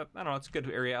here, because I don't know, it's a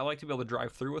good area. I like to be able to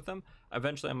drive through with them.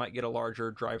 Eventually I might get a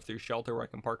larger drive-through shelter where I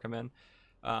can park them in.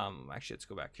 Actually, let's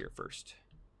go back here first.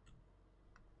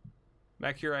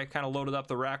 Back here, I kind of loaded up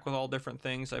the rack with all different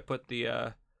things. I put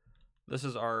this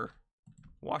is our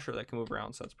washer that can move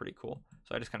around, so that's pretty cool.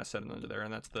 So I just kind of set it under there,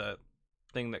 and that's the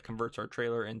thing that converts our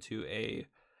trailer into a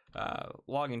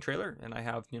logging trailer. And I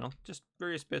have, just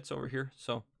various bits over here.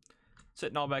 So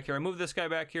sitting all back here. I moved this guy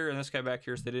back here and this guy back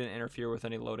here so they didn't interfere with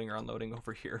any loading or unloading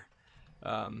over here.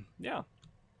 Yeah.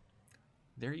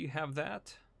 There you have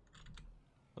that.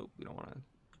 Oh, we don't want to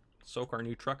soak our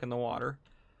new truck in the water.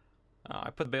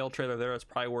 I put the bale trailer there. That's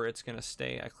probably where it's going to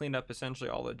stay. I cleaned up essentially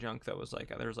all the junk that was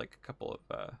there's a couple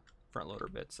of front loader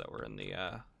bits that were in the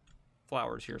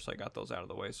flowers here, so I got those out of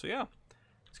the way. So yeah,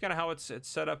 it's kind of how it's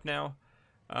set up now.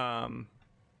 Yeah,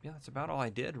 that's about all I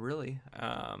did, really.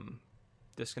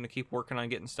 Just going to keep working on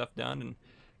getting stuff done and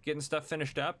getting stuff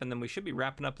finished up, and then we should be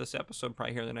wrapping up this episode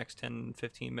probably here in the next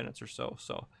 10-15 minutes or so.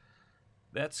 So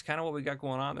that's kind of what we got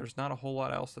going on. There's not a whole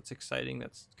lot else that's exciting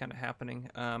that's kind of happening.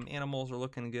 Animals are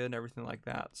looking good and everything like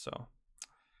that. So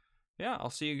yeah, I'll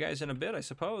see you guys in a bit, I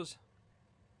suppose.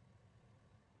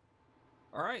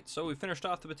 All right, so we finished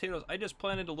off the potatoes. I just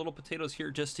planted a little potatoes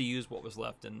here just to use what was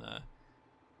left in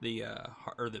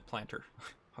the planter.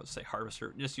 I would say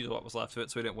harvester. Just use what was left of it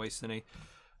so we didn't waste any.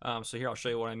 So here I'll show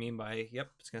you what I mean by,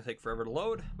 yep, it's going to take forever to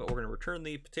load, but we're going to return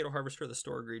the potato harvester. The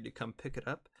store agreed to come pick it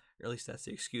up. Or at least that's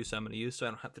the excuse I'm going to use, so I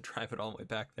don't have to drive it all the way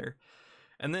back there.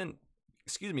 And then,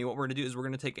 what we're going to do is we're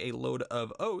going to take a load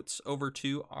of oats over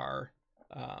to our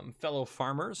fellow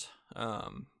farmers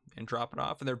and drop it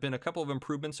off. And there have been a couple of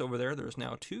improvements over there. There's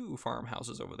now 2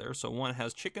 farmhouses over there. So one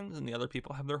has chickens and the other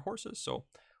people have their horses. So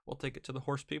we'll take it to the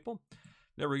horse people.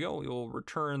 There we go. We will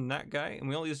return that guy, and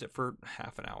we only used it for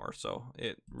half an hour, so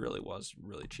it really was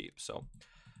really cheap. So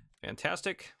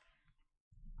fantastic.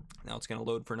 Now it's going to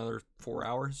load for another 4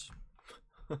 hours.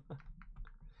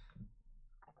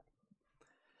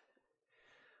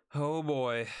 Oh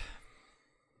boy,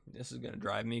 this is going to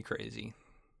drive me crazy.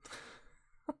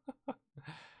 If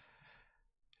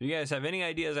you guys have any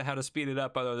ideas of how to speed it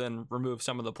up other than remove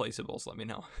some of the placeables, let me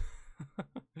know.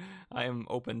 I am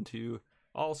open to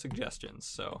all suggestions.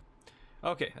 So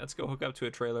okay, let's go hook up to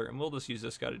a trailer, and we'll just use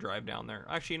this guy to drive down there.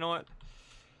 Actually, you know what?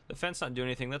 The fence not doing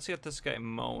anything. Let's get this guy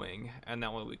mowing, and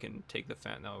that way we can take the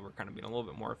fence. That way we're kind of being a little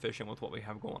bit more efficient with what we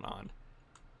have going on.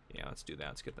 Yeah, let's do that.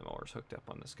 Let's get the mowers hooked up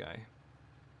on this guy.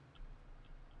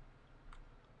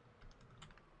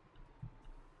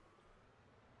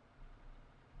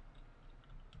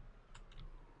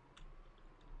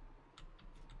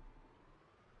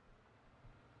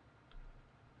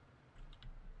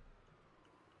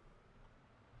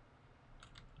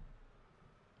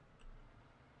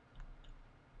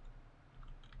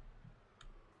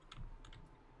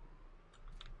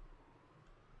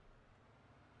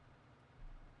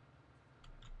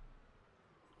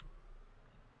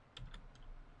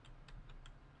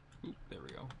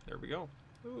 go. There we go.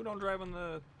 Ooh, don't drive on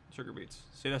the sugar beets.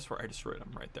 See, that's where I destroyed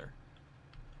them, right there.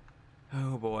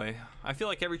 Oh boy. I feel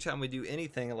like every time we do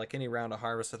anything, like any round of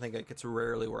harvest, I think like it's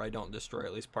rarely where I don't destroy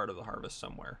at least part of the harvest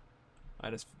somewhere. I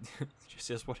just, it just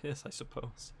is what it is, I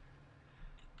suppose.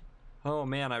 Oh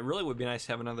man, I really would be nice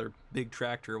to have another big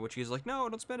tractor, which he's like, no,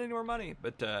 don't spend any more money.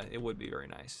 But it would be very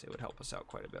nice. It would help us out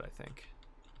quite a bit, I think.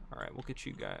 All right, we'll get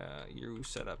you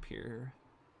set up here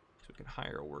so we can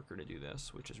hire a worker to do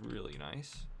this, which is really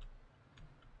nice.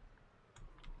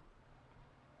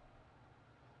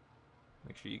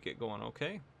 Make sure you get going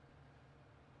okay.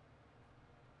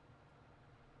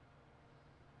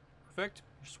 Perfect.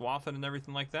 You're swathing and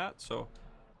everything like that, so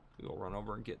we'll run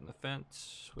over and get in the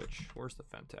fence, which, where's the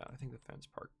fence at? I think the fence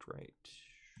parked right.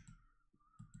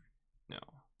 No.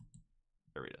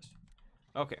 There it is.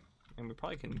 Okay, and we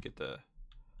probably can get the,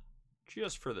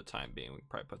 just for the time being, we can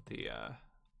probably put the,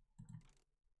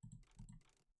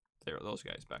 those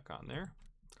guys back on there.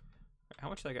 How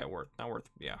much is that guy worth? Not worth,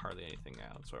 yeah, hardly anything.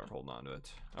 Yeah, that's why we're holding on to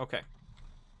it. Okay.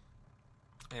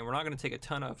 And we're not going to take a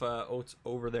ton of oats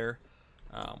over there.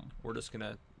 We're just going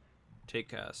to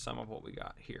take some of what we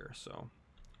got here. So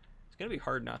it's going to be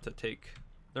hard not to take.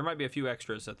 There might be a few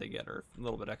extras that they get, or a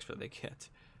little bit extra they get.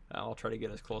 I'll try to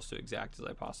get as close to exact as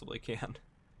I possibly can.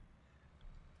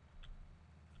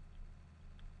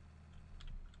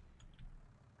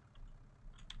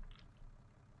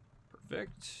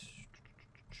 Perfect.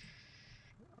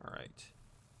 All right.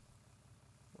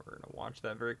 We're going to watch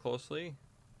that very closely.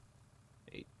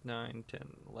 8, 9, 10,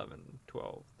 11,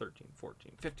 12, 13,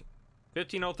 14, 15.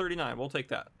 15,039. We'll take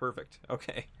that. Perfect.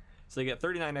 Okay. So they get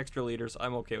 39 extra liters.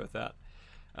 I'm okay with that.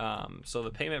 So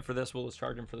the payment for this, we'll just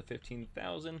charge them for the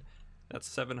 15,000. That's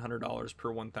 $700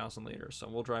 per 1,000 liters. So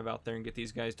we'll drive out there and get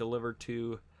these guys delivered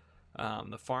to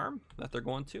the farm that they're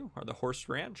going to, or the horse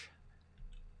ranch.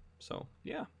 So,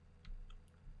 yeah.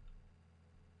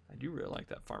 I do really like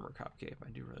that farmer cop cape. I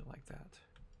do really like that.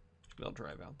 They'll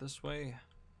drive out this way.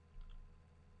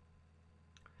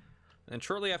 And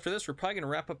shortly after this, we're probably going to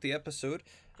wrap up the episode.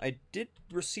 I did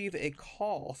receive a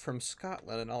call from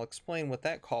Scotland, and I'll explain what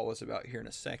that call was about here in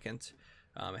a second.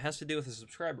 It has to do with a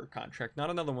subscriber contract, not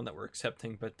another one that we're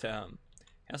accepting, but it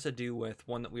has to do with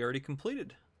one that we already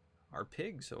completed, our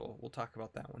pig. So we'll talk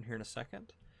about that one here in a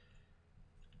second.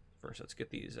 First, let's get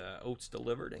these oats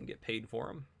delivered and get paid for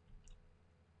them.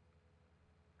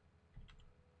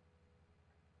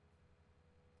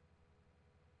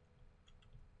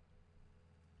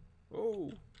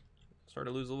 Oh,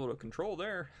 started to lose a little control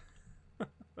there.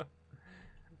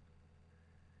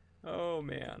 Oh,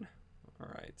 man. All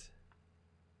right.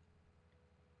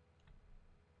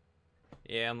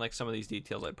 Yeah, and like some of these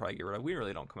details I'd probably get rid of. We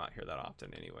really don't come out here that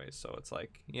often anyways, so it's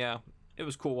like, yeah, it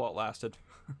was cool while it lasted.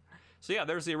 So yeah,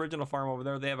 there's the original farm over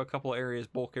there. They have a couple areas,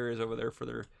 bulk areas over there for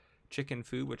their chicken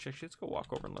food, which actually, let's go walk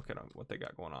over and look at what they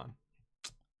got going on.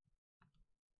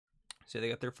 So they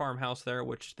got their farmhouse there,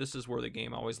 which this is where the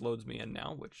game always loads me in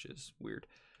now, which is weird.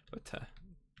 But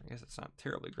I guess it's not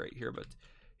terribly great here. But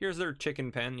here's their chicken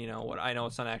pen. You know what? I know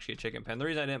it's not actually a chicken pen. The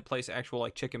reason I didn't place actual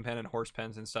like chicken pen and horse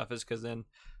pens and stuff is because then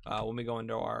when we go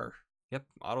into our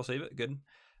auto save it, good.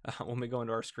 When we go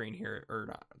into our screen here, or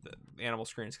not, the animal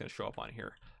screen is going to show up on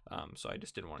here. So I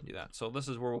just didn't want to do that. So this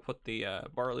is where we'll put the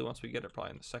barley once we get it,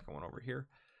 probably in the second one over here.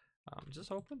 Is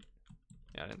this open?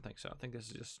 Yeah, I didn't think so. I think this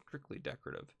is just strictly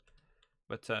decorative.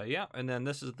 But yeah, and then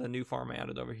this is the new farm I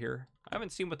added over here. I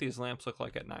haven't seen what these lamps look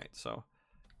like at night, so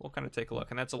we'll kind of take a look.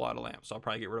 And that's a lot of lamps, so I'll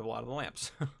probably get rid of a lot of the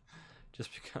lamps. Just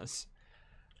because,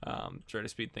 try to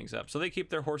speed things up. So they keep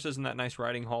their horses in that nice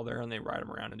riding hall there, and they ride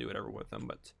them around and do whatever with them.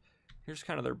 But here's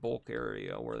kind of their bulk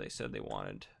area where they said they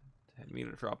wanted me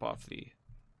to drop off the,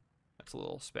 that's a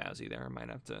little spazzy there. I might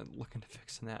have to look into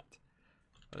fixing that.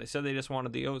 But they said they just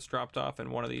wanted the oats dropped off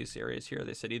in one of these areas here.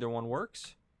 They said either one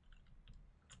works.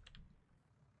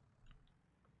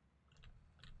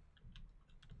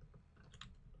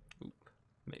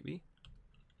 Maybe.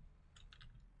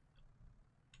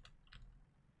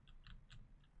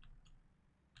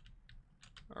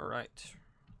 All right.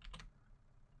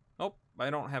 Oh, I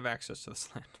don't have access to this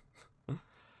land.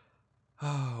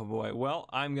 Oh boy. Well,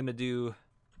 I'm gonna do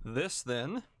this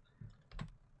then.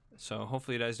 So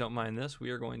hopefully you guys don't mind this. We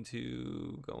are going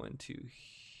to go into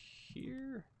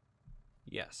here.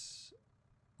 Yes.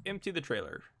 Empty the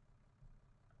trailer.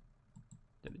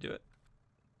 Did it do it?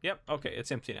 Yep, okay,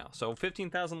 it's empty now. So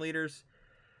 15,000 liters.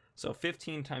 So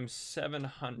 15 times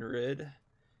 700.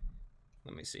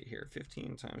 Let me see here.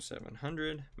 15 times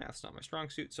 700. Math's not my strong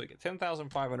suit. So you get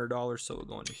 $10,500. So we'll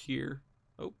go into here.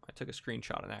 Oh, I took a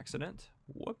screenshot on accident.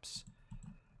 Whoops.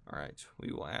 All right,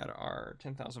 we will add our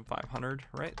 10,500,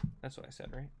 right? That's what I said,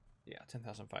 right? Yeah,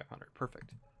 10,500.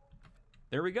 Perfect.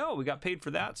 There we go. We got paid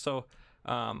for that. So,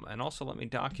 and also let me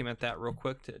document that real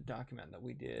quick to document that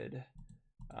we did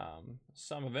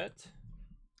some of it.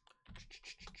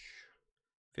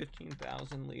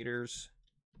 15,000 liters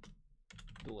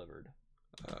delivered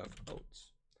of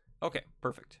oats. Okay,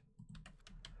 perfect.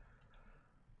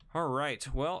 All right,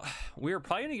 well, we are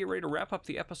probably going to get ready to wrap up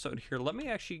the episode here. Let me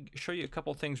actually show you a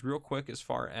couple things real quick as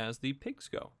far as the pigs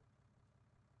go.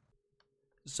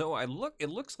 So it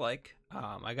looks like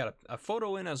I got a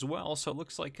photo in as well. So it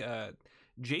looks like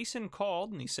Jason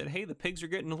called and he said, hey, the pigs are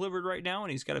getting delivered right now.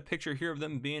 And he's got a picture here of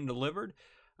them being delivered.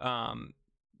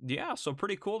 Yeah, so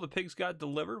pretty cool. The pigs got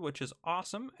delivered, which is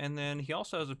awesome. And then he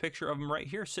also has a picture of them right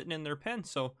here sitting in their pen.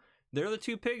 So there the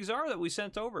two pigs are that we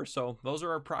sent over. So those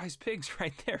are our prize pigs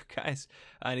right there, guys.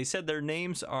 And he said their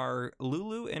names are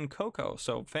Lulu and Coco.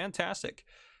 So fantastic.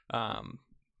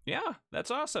 Yeah,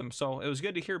 that's awesome. So it was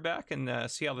good to hear back and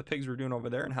see how the pigs were doing over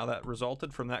there and how that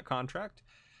resulted from that contract.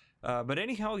 But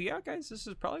anyhow, yeah, guys, this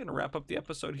is probably going to wrap up the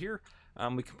episode here.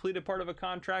 We completed part of a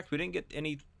contract. We didn't get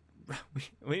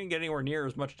we didn't get anywhere near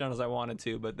as much done as I wanted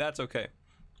to, but that's okay.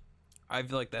 I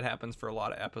feel like that happens for a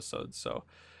lot of episodes. So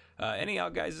anyhow,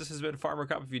 guys, this has been Farmer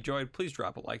Cop. If you enjoyed, please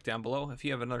drop a like down below. If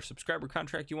you have another subscriber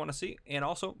contract you want to see, and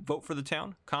also vote for the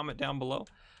town, comment down below.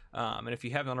 And if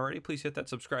you haven't already, please hit that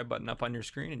subscribe button up on your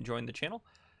screen and join the channel.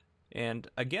 And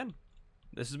again,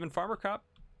 this has been Farmer Cop.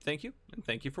 Thank you, and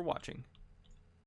thank you for watching.